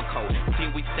overcoat.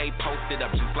 See, we stay posted up,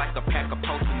 just like a pack of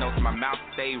post-it notes. My mouth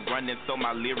stay running, so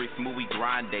my lyrics movie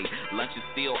grind day. Lunch is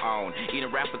still on, eating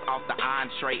rappers off the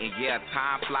entree. And yeah,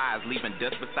 time flies, leaving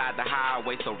dust beside the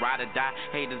highway, so ride or die.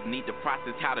 Haters need to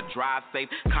process how to drive safe.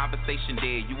 Conversation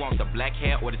dead, you want the black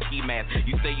hair or the ski mask.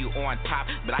 You say you on top,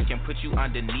 but I can put you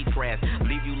underneath grass.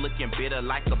 Leave you looking bitter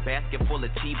like a basket full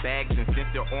of tea bags. And since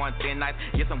they're on thin ice,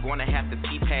 yes, I'm gonna have to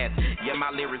ski past. Yeah,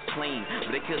 my lyrics clean,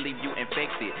 but they could leave you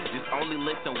infected. Just only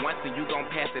listen once and you gon'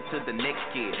 pass it to the next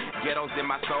kid. Ghettos in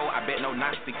my soul, I bet no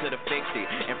Nazi could affect it.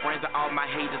 And friends of all my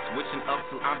haters switching up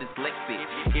to I'm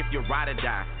dyslexic. If you ride or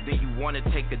die, then you wanna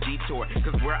take a detour.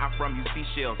 Cause where I'm from, you see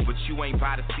shells, but you ain't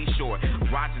by the seashore.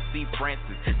 Roger C.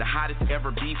 Francis, the hottest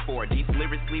ever before. These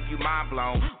lyrics leave you mind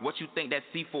blown. What you think that's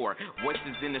C for?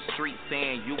 Voices in the street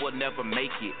saying you will never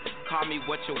make it. Call me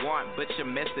what you want, but your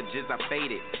messages are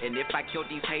faded. And if I kill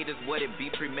these haters, would it be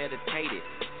premeditated?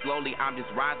 Slowly I'm just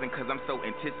rising cause I'm so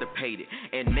anticipated.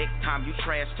 And next time you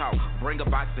trash talk, bring a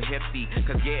box of Hefty.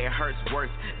 Cause yeah, it hurts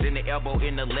worse than the elbow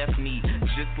in the left knee.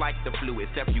 Just like the flu,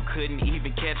 except you couldn't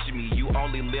even catch me. You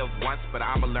only live once, but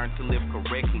I'ma learn to live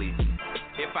correctly.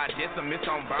 If I diss them, it's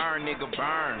gon' burn, nigga,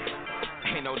 burn.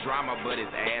 Ain't no drama, but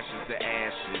it's ashes to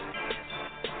ashes.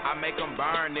 I make them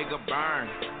burn, nigga, burn.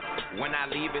 When I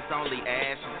leave, it's only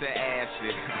ashes to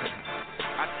ashes.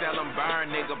 I tell them burn,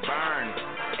 nigga, burn.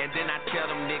 And then I tell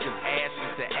them niggas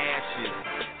ashes to ashes.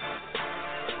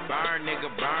 Burn, nigga,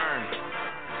 burn.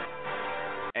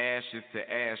 Ashes to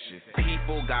ashes.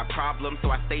 People got problems,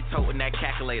 so I stay toting that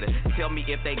calculator. Tell me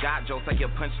if they got jokes, I give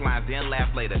punchlines, then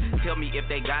laugh later. Tell me if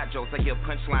they got jokes, I give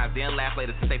punchlines, then laugh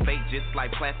later. Since they fake just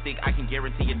like plastic, I can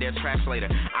guarantee you they're trash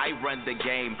later. I run the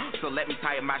game, so let me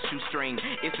tie up my shoestring.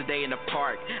 It's a day in the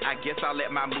park, I guess I'll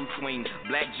let my mood swing.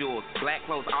 Black jewels, black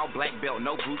clothes, all black belt,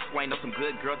 no Bruce Wayne. Know some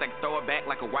good girls that can throw it back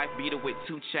like a wife beater with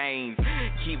 2 chains.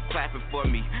 Keep clapping for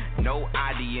me, no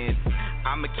audience.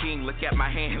 I'm a king, look at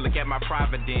my hand, look at my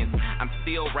providence. I'm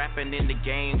still rapping in the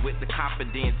game with the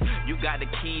confidence. You got the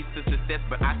keys to success,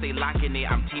 but I stay locking it.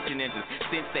 I'm teaching it to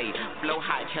sensei, flow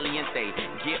hot, caliente.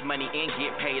 Get money and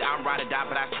get paid. I'm ride or die,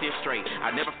 but I still straight. I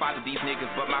never followed these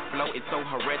niggas, but my flow is so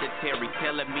hereditary,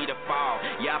 telling me to fall.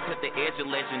 Yeah, I put the edge of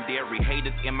legendary.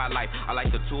 Haters in my life, I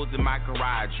like the tools in my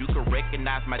garage. You can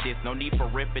recognize my diss, no need for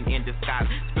ripping in disguise.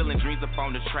 Spilling dreams up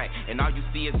on the track, and all you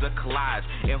see is a collage.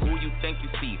 And who you think you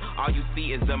see, all you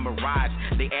see is a mirage.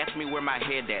 They ask me where my head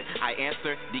at, I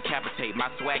answer, decapitate.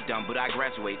 My swag done, but I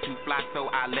graduate. Too fly, so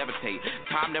I levitate.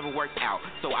 Time never works out,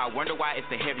 so I wonder why it's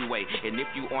a heavyweight. And if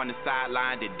you on the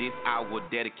sideline, then this I will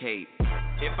dedicate.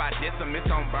 If I diss them, it's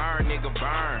gon' burn, nigga,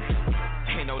 burn.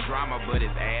 Ain't no drama, but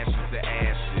it's ashes to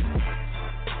ashes.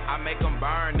 I make them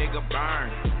burn, nigga,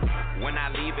 burn. When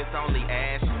I leave, it's only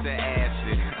ashes to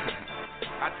ashes.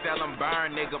 I tell them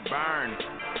burn, nigga, burn.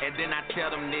 And then I tell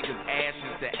them niggas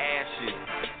ashes to ashes.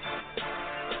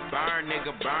 Burn,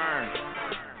 nigga, burn.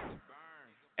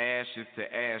 Ashes to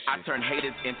ashes. I turn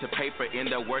haters into paper,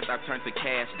 in their words I turn to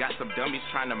cash. Got some dummies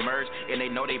trying to merge, and they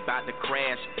know they about to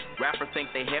crash. Rappers think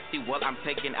they hefty, well I'm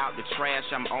taking out the trash.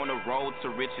 I'm on the road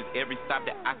to riches, every stop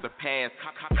that I surpass.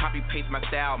 Copy paste my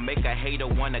style, make a hater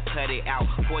wanna cut it out.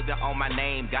 Poison on my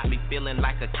name, got me feeling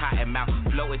like a cotton mouth.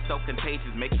 Flow is so contagious,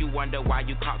 make you wonder why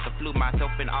you caught the flu.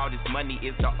 Myself and all this money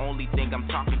is the only thing I'm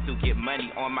talking to. Get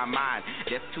money on my mind,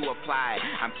 that's too applied.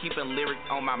 I'm keeping lyrics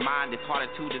on my mind, it's harder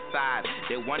to decide.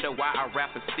 They wonder why our rap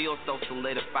is still so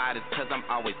solidified. It's cause I'm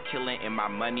always killing and my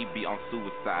money be on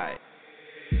suicide.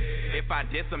 If I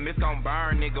diss them, it's gon'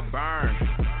 burn, nigga, burn.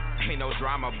 Ain't no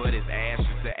drama, but it's ashes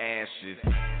to ashes.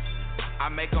 I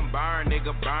make them burn,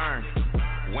 nigga, burn.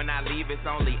 When I leave, it's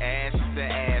only ashes to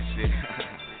ashes.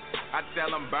 I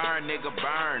tell them burn, nigga,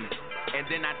 burn. And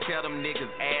then I tell them niggas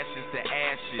ashes to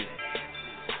ashes.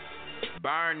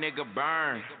 Burn, nigga,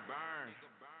 burn.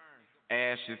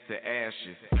 Ashes to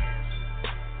ashes.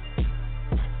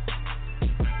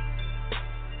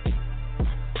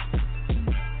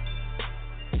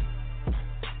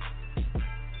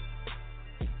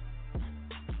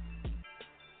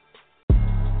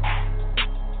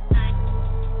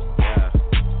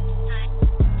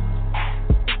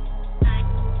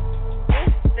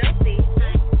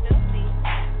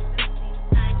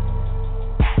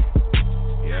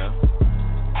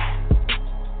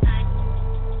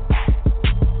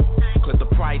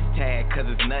 Cause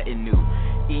it's nothing new.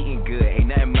 Eating good, ain't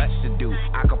nothing much to do.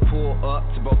 I could pull up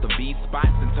to both the B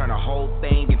spots and turn a whole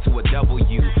thing into a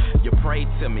W. You pray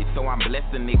to me, so I'm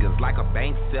blessing niggas like a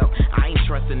bank self. I ain't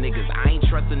trusting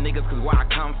niggas, cause where I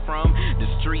come from, the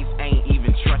streets ain't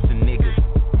even trusting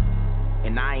niggas.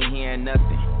 And I ain't hearing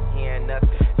nothing.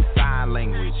 Sign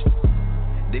language.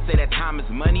 They say that time is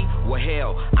money, well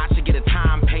hell, I should get a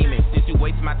time payment. Since you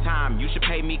waste my time, you should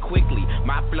pay me quickly.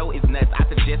 My flow is nuts, I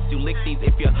suggest you lick these.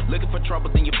 If you're looking for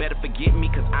trouble, then you better forget me,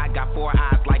 cause I got 4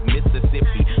 eyes like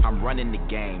Mississippi. I'm running the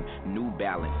game, New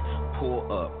Balance, pull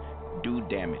up, do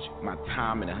damage. My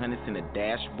time and the hundreds in the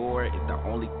dashboard is the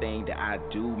only thing that I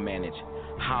do manage.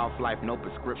 Half life, no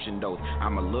prescription dose.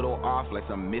 I'm a little off like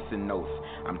some missing notes.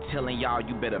 I'm telling y'all,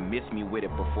 you better miss me with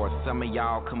it before some of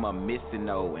y'all come up missing,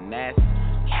 oh, and that's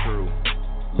true.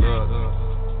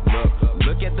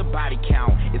 Look at the body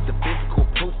count. It's the physical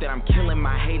proof that I'm killing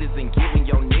my haters and giving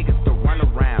your niggas to run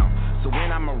around. So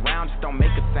when I'm around, just don't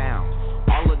make a sound.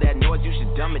 All of that noise, you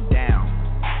should dumb it down.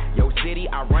 Yo, city,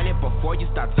 I run it before you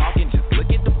start talking. Just look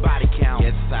at the body count.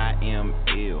 Yes, I am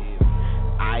ill.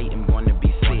 I am going to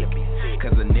be sick.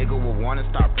 Cause a nigga will wanna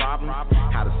start problems.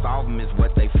 How to solve them is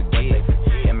what they forget.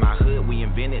 In my hood, we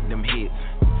invented them hits.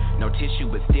 No tissue,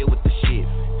 but still with the shit.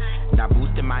 Not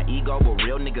boosting my ego, but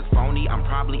real niggas phony. I'm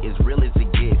probably as real as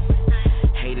it gets.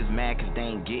 Haters mad cause they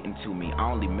ain't getting to me.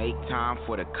 I only make time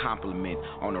for the compliment.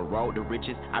 On the road to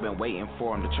riches, I've been waiting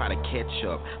for them to try to catch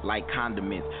up like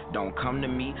condiments. Don't come to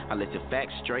me unless your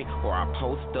facts straight, or I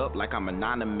post up like I'm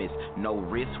anonymous. No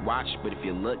wristwatch, but if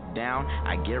you look down,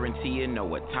 I guarantee you know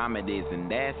what time it is, and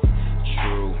that's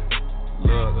true.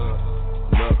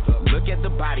 Look at the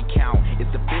body count.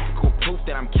 It's the physical proof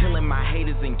that I'm killing my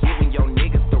haters and giving your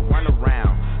niggas to run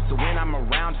around. So when I'm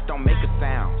around, just don't make a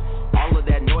sound. All of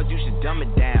that noise, you should dumb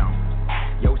it down.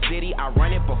 Yo, city, I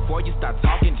run it before you start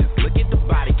talking. Just look at the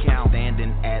body count.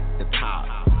 Standing at the top.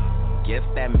 Guess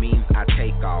that means I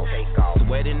take off.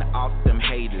 Sweating off them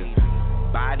haters.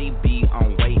 Body be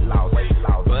on weight loss.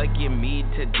 Bugging me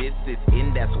to this is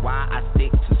in. That's why I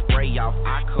stick to spray off.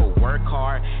 I could work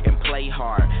hard and play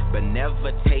hard, but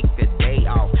never take a day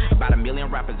off. About a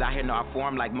million rappers out here know I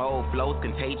form like mold. Flows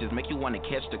contagious, make you wanna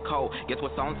catch the cold. Guess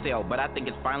what's on sale, but I think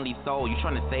it's finally sold. You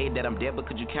tryna say that I'm dead, but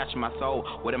could you catch my soul?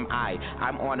 What am I?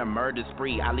 I'm on a murder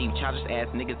spree. I leave childish ass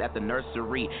niggas at the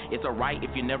nursery. It's alright if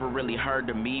you never really heard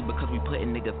of me, because we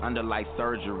putting niggas under like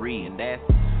surgery, and that's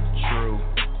true.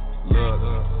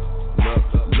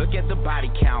 Look at the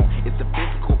body count. It's the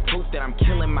physical proof that I'm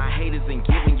killing my haters and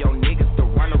giving your niggas to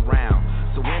run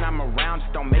around. So when I'm around,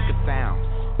 just don't make a sound.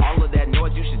 All of that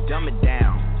noise, you should dumb it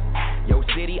down. Yo,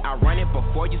 city, I run it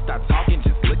before you start talking.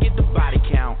 Just look at the body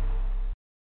count.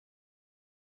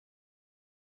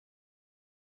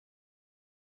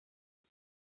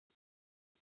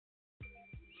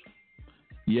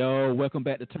 Yo, welcome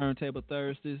back to Turntable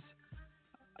Thursdays.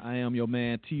 I am your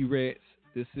man T-Rex.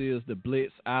 This is the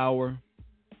Blitz Hour.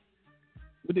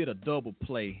 We did a double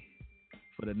play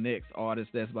for the next artist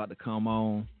that's about to come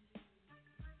on.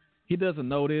 He doesn't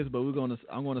know this, but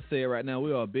I'm gonna say it right now.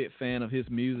 We are a big fan of his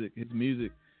music. His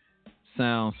music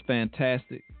sounds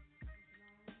fantastic.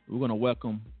 We're going to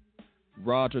welcome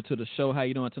Roger to the show. How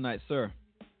you doing tonight, sir?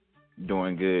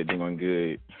 Doing good.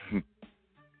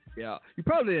 Yeah, you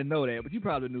probably didn't know that, but you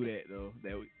probably knew that though.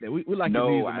 That we like your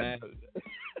music, man.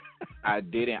 I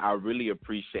didn't. I really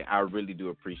do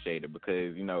appreciate it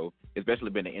because, you know,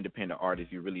 especially being an independent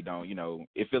artist, you really don't, you know,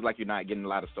 it feels like you're not getting a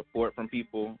lot of support from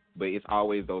people, but it's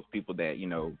always those people that, you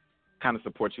know, kind of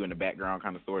support you in the background,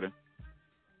 kind of, sort of.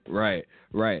 Right.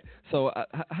 So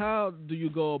how do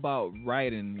you go about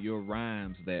writing your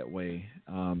rhymes that way,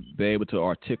 be able to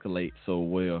articulate so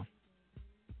well?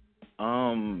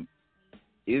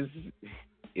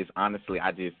 It's honestly,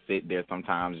 I just sit there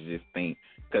sometimes and just think,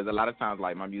 because a lot of times,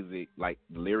 like, my music, like,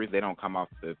 the lyrics, they don't come off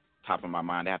the top of my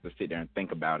mind. I have to sit there and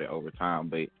think about it over time,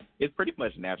 but it's pretty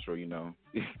much natural, you know.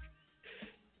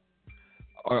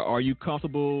 Are you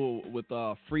comfortable with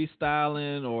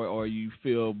freestyling, or you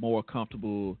feel more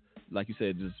comfortable, like you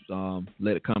said, just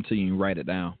let it come to you and write it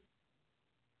down?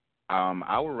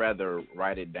 I would rather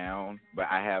write it down, but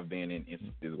I have been in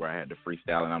instances where I had to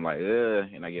freestyle, and I'm like,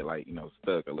 and I get, like, you know,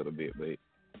 stuck a little bit, but...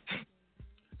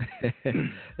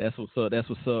 That's what's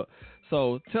up.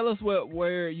 So tell us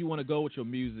where you want to go with your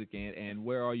music and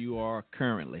where you are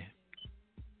currently.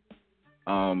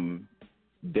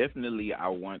 Definitely I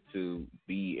want to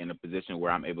be in a position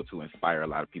where I'm able to inspire a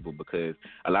lot of people, because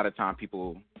a lot of time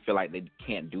people feel like they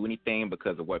can't do anything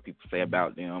because of what people say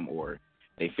about them, or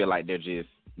they feel like they're just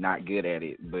not good at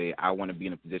it. But I want to be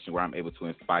in a position where I'm able to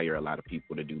inspire a lot of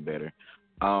people to do better.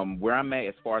 Where I'm at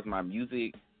as far as my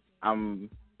music, I'm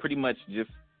pretty much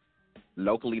just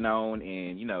locally known,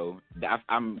 and, you know,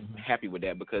 I'm happy with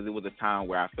that, because it was a time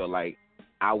where I felt like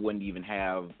I wouldn't even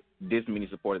have this many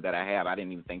supporters that I have. I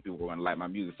didn't even think people were going to like my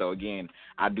music. So again,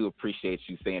 I do appreciate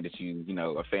you saying that you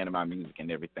know, a fan of my music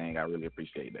and everything. I really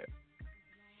appreciate that.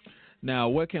 Now,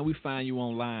 where can we find you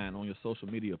online on your social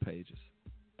media pages?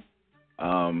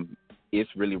 It's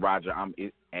Really Roger.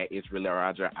 It's Really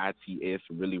Roger, ITS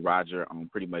Really Roger, on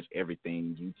pretty much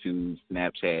everything: YouTube,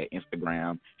 Snapchat,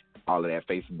 Instagram, all of that,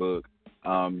 Facebook.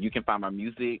 You can find my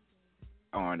music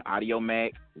on Audio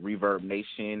Mac, Reverb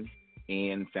Nation,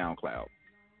 and SoundCloud.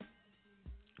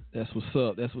 That's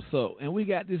what's up. And we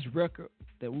got this record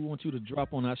that we want you to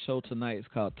drop on our show tonight. It's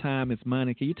called Time Is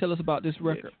Money. Can you tell us about this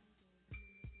record?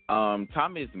 Yes.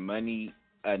 Time Is Money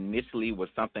initially was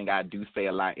something I do say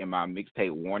a lot in my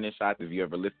mixtape Warning Shots. If you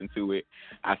ever listen to it,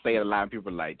 I say it a lot, and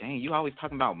people are like, dang, you always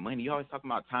talking about money, you always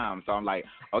talking about time. So I'm like,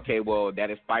 okay, well, that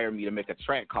inspired me to make a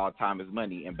track called Time Is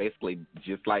Money, and basically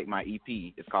just like my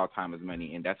EP, it's called Time Is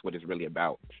Money, and that's what it's really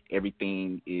about.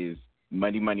 Everything is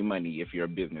money, money, money if you're a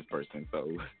business person. So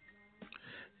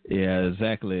yeah,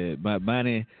 exactly. But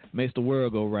money makes the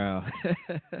world go round.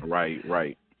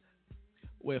 Right.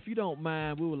 Well, if you don't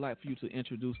mind, we would like for you to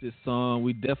introduce this song.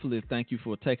 We definitely thank you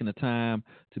for taking the time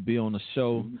to be on the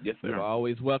show. Yes, sir. You're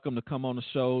always welcome to come on the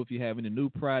show. If you have any new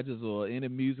projects or any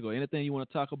music or anything you want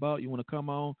to talk about, you want to come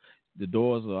on, the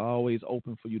doors are always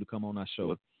open for you to come on our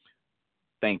show.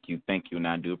 Thank you, and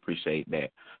I do appreciate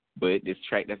that. But this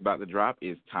track that's about to drop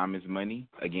is Time Is Money.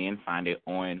 Again, find it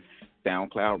on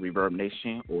SoundCloud, Reverb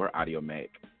Nation, or Audio Mac.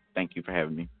 Thank you for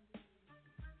having me.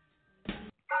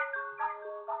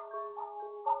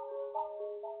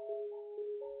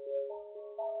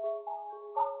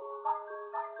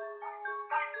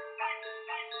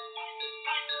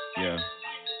 Yeah.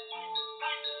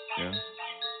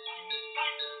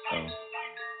 Oh.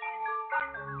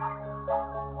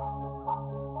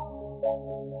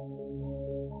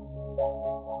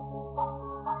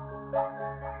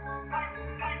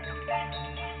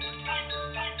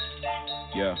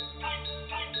 Yeah.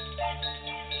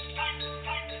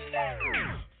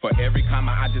 For every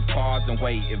comma, I just pause and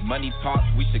wait. If money talks,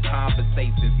 we should conversate.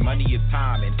 Since money is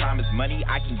time and time is money,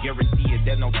 I can guarantee it.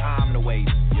 There's no time to waste.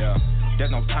 Yeah.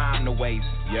 There's no time to waste.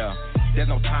 Yeah. There's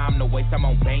no time to waste. I'm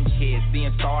on Bankhead,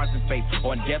 seeing stars in space.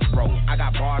 On death row, I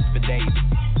got bars for days,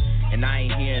 and I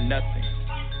ain't hearing nothing.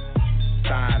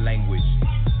 Sign language.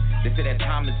 They say that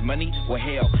time is money. Well,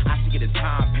 hell, I should get a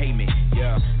time payment.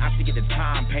 Yeah, I should get a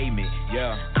time payment.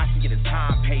 Yeah, I should get a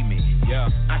time payment. Yeah,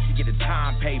 I should get a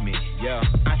time payment. Yeah,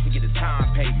 I should get a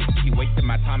time payment. Keep wasting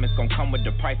my time, it's gonna come with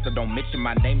the price. So don't mention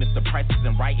my name if the price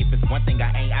isn't right. If it's one thing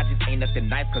I just ain't nothing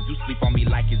nice. Cause you sleep on me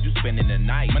like it's you spending the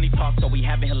night. Money talk, so we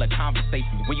having hella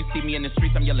conversations. When you see me in the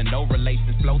streets, I'm yelling no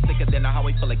relations. Flow thicker than a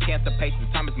highway full of cancer patients.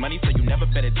 Time is money, so you never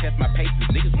better test my patience.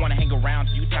 Niggas wanna hang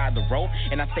around till you tired the road.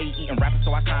 And I stay eating rappers,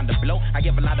 so I kinda blow. I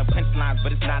give a lot of punchlines,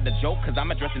 but it's not a joke. Cause I'm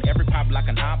addressing every problem like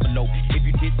an envelope. If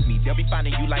you diss me, they'll be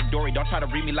finding you like Dory. Don't try to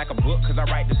read me like a book, cause I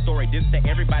write the story. This to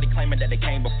everybody claiming that they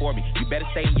came before me. You better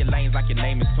stay in your lanes like your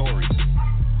name is Tory.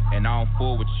 And I don't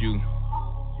fool with you,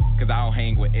 cause I don't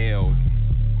hang with L's.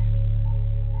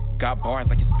 Got bars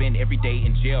I can spend every day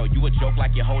in jail. You a joke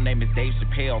like your whole name is Dave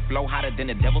Chappelle. Flow hotter than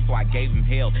the devil, so I gave him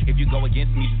hell. If you go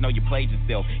against me, just know you played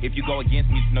yourself. If you go against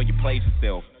me, just know you played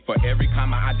yourself. For every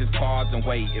comma, I just pause and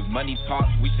wait. If money talks,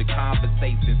 we should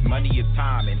conversate. Since money is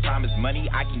time and time is money,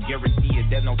 I can guarantee it.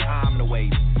 There's no time to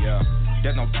waste. Yeah.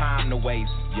 There's no time to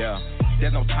waste. Yeah.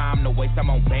 There's no time to waste.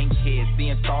 I'm on Bankhead,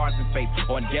 seeing stars in space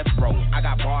on death row. I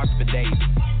got bars for days,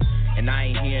 and I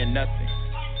ain't hearing nothing.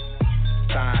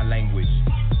 Sign language.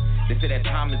 They say that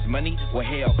time is money. Well,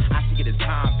 hell, I should get a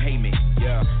time payment.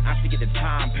 Yeah, I should get a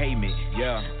time payment.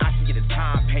 Yeah, I should get a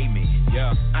time payment.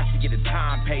 Yeah, I should get a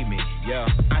time payment. Yeah,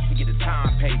 I should get a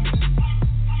time payment.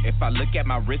 If I look at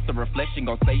my wrist, the reflection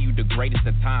gon' say you the greatest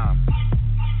of time.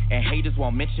 And haters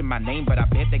won't mention my name, but I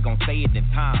bet they gon' say it in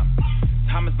time.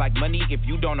 Time is like money. If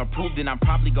you don't approve, then I'm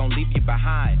probably gon' leave you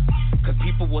behind. Cause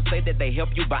people will say that they help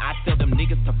you, but I tell them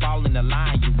niggas to fall in the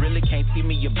line. You really can't see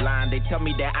me, you're blind. They tell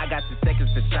me that I got 6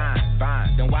 seconds to shine.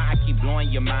 Fine, then why I keep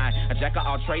blowing your mind? A jack of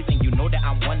all trades and you know that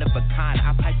I'm one of a kind.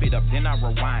 I pipe it up, then I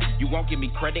rewind. You won't give me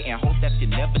credit and hope that you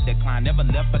never decline. Never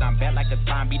left, but I'm bad like a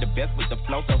sign. Be the best with the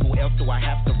flow, so who else do I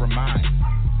have to remind?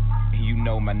 You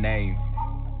know my name,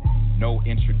 no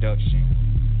introduction.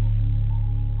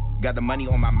 Got the money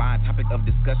on my mind, topic of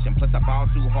discussion. Plus I ball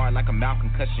too hard like a mouth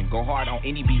concussion. Go hard on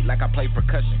any beat like I play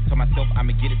percussion. Told myself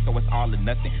I'ma get it so it's all or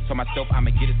nothing. Told myself I'ma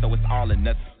get it so it's all or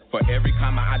nothing. For every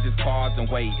comma I just pause and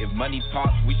wait. If money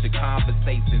talks, we should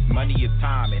conversate. Since money is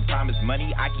time and time is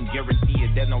money, I can guarantee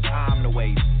it. There's no time to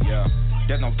waste. Yeah,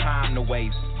 there's no time to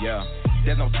waste. Yeah,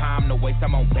 there's no time to waste.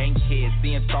 I'm on Bankhead,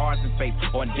 seeing stars in space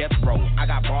on death row. I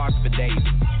got bars for days,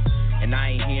 and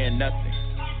I ain't hearing nothing.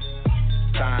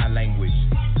 Sign language.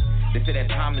 They say that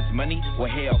time is money. Well,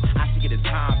 hell, I should get a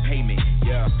time payment.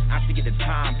 Yeah, I should get a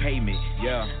time payment.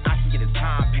 Yeah, I should get a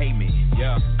time payment.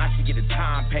 Yeah, I should get a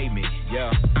time payment.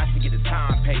 Yeah, I should get a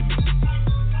time payment.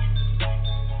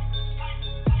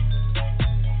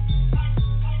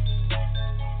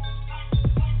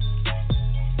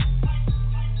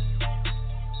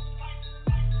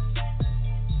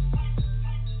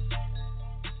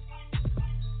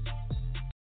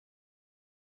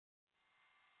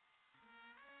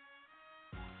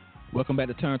 Welcome back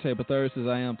to Turntable Thursdays.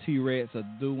 I am T-Rex. I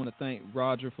do want to thank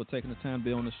Roger for taking the time to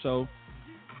be on the show.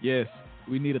 Yes,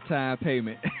 we need a time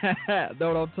payment. Know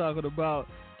what I'm talking about?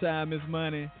 Time is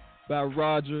Money by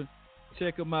Roger.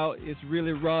 Check him out. It's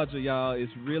really Roger, y'all.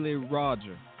 It's really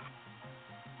Roger.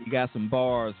 He got some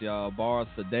bars, y'all. Bars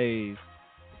for days.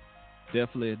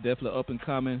 Definitely up and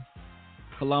coming.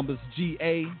 Columbus,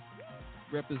 GA,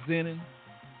 representing.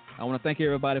 I want to thank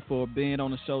everybody for being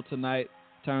on the show tonight.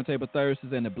 Turntable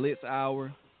Thursdays and the Blitz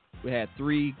Hour. We had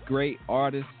 3 great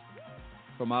artists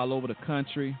from all over the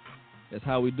country. That's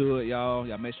how we do it, y'all.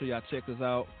 Y'all make sure y'all check us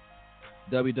out.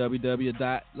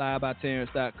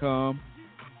 www.livebyterrence.com.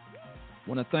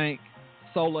 Want to thank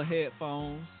Solar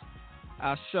Headphones.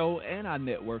 Our show and our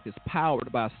network is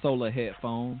powered by Solar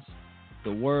Headphones,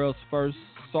 the world's first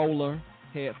solar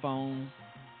headphones.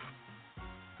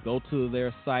 Go to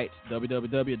their site,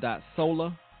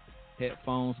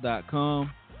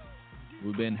 www.solarheadphones.com.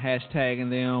 We've been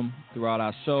hashtagging them throughout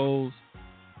our shows.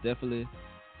 Definitely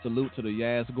salute to the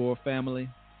Yazgor family.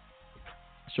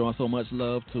 Showing so much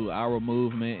love to our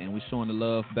movement, and we're showing the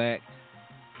love back.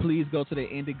 Please go to the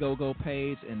Indiegogo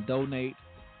page and donate.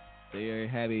 They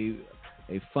have a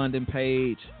funding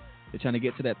page. They're trying to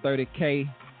get to that 30K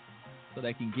so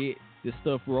they can get this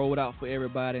stuff rolled out for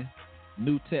everybody.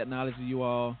 New technology, you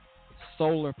all.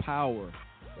 Solar power.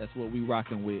 That's what we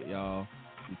rocking with, y'all.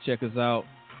 You check us out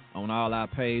on all our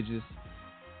pages.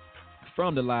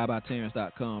 From the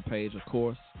livebyterrence.com page, of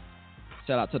course.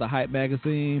 Shout out to the Hype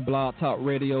Magazine, Blog Talk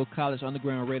Radio, College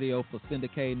Underground Radio for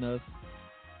syndicating us.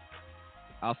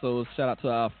 Also, shout out to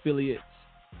our affiliates,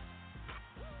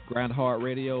 Grand Heart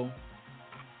Radio,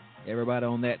 everybody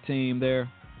on that team there.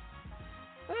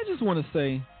 I just want to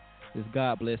say is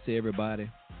God bless to everybody.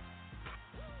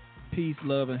 Peace,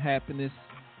 love, and happiness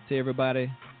to everybody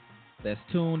that's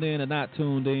tuned in or not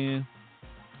tuned in.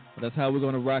 But that's how we're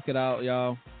going to rock it out,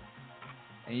 y'all.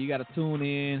 And you got to tune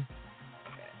in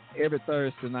every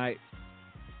Thursday night,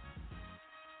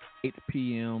 8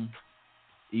 p.m.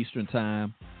 Eastern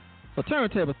Time, for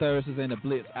Turntable Thursdays and the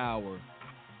Blitz Hour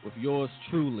with yours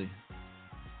truly,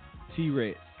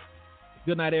 T-Rex.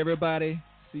 Good night, everybody.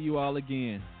 See you all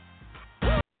again.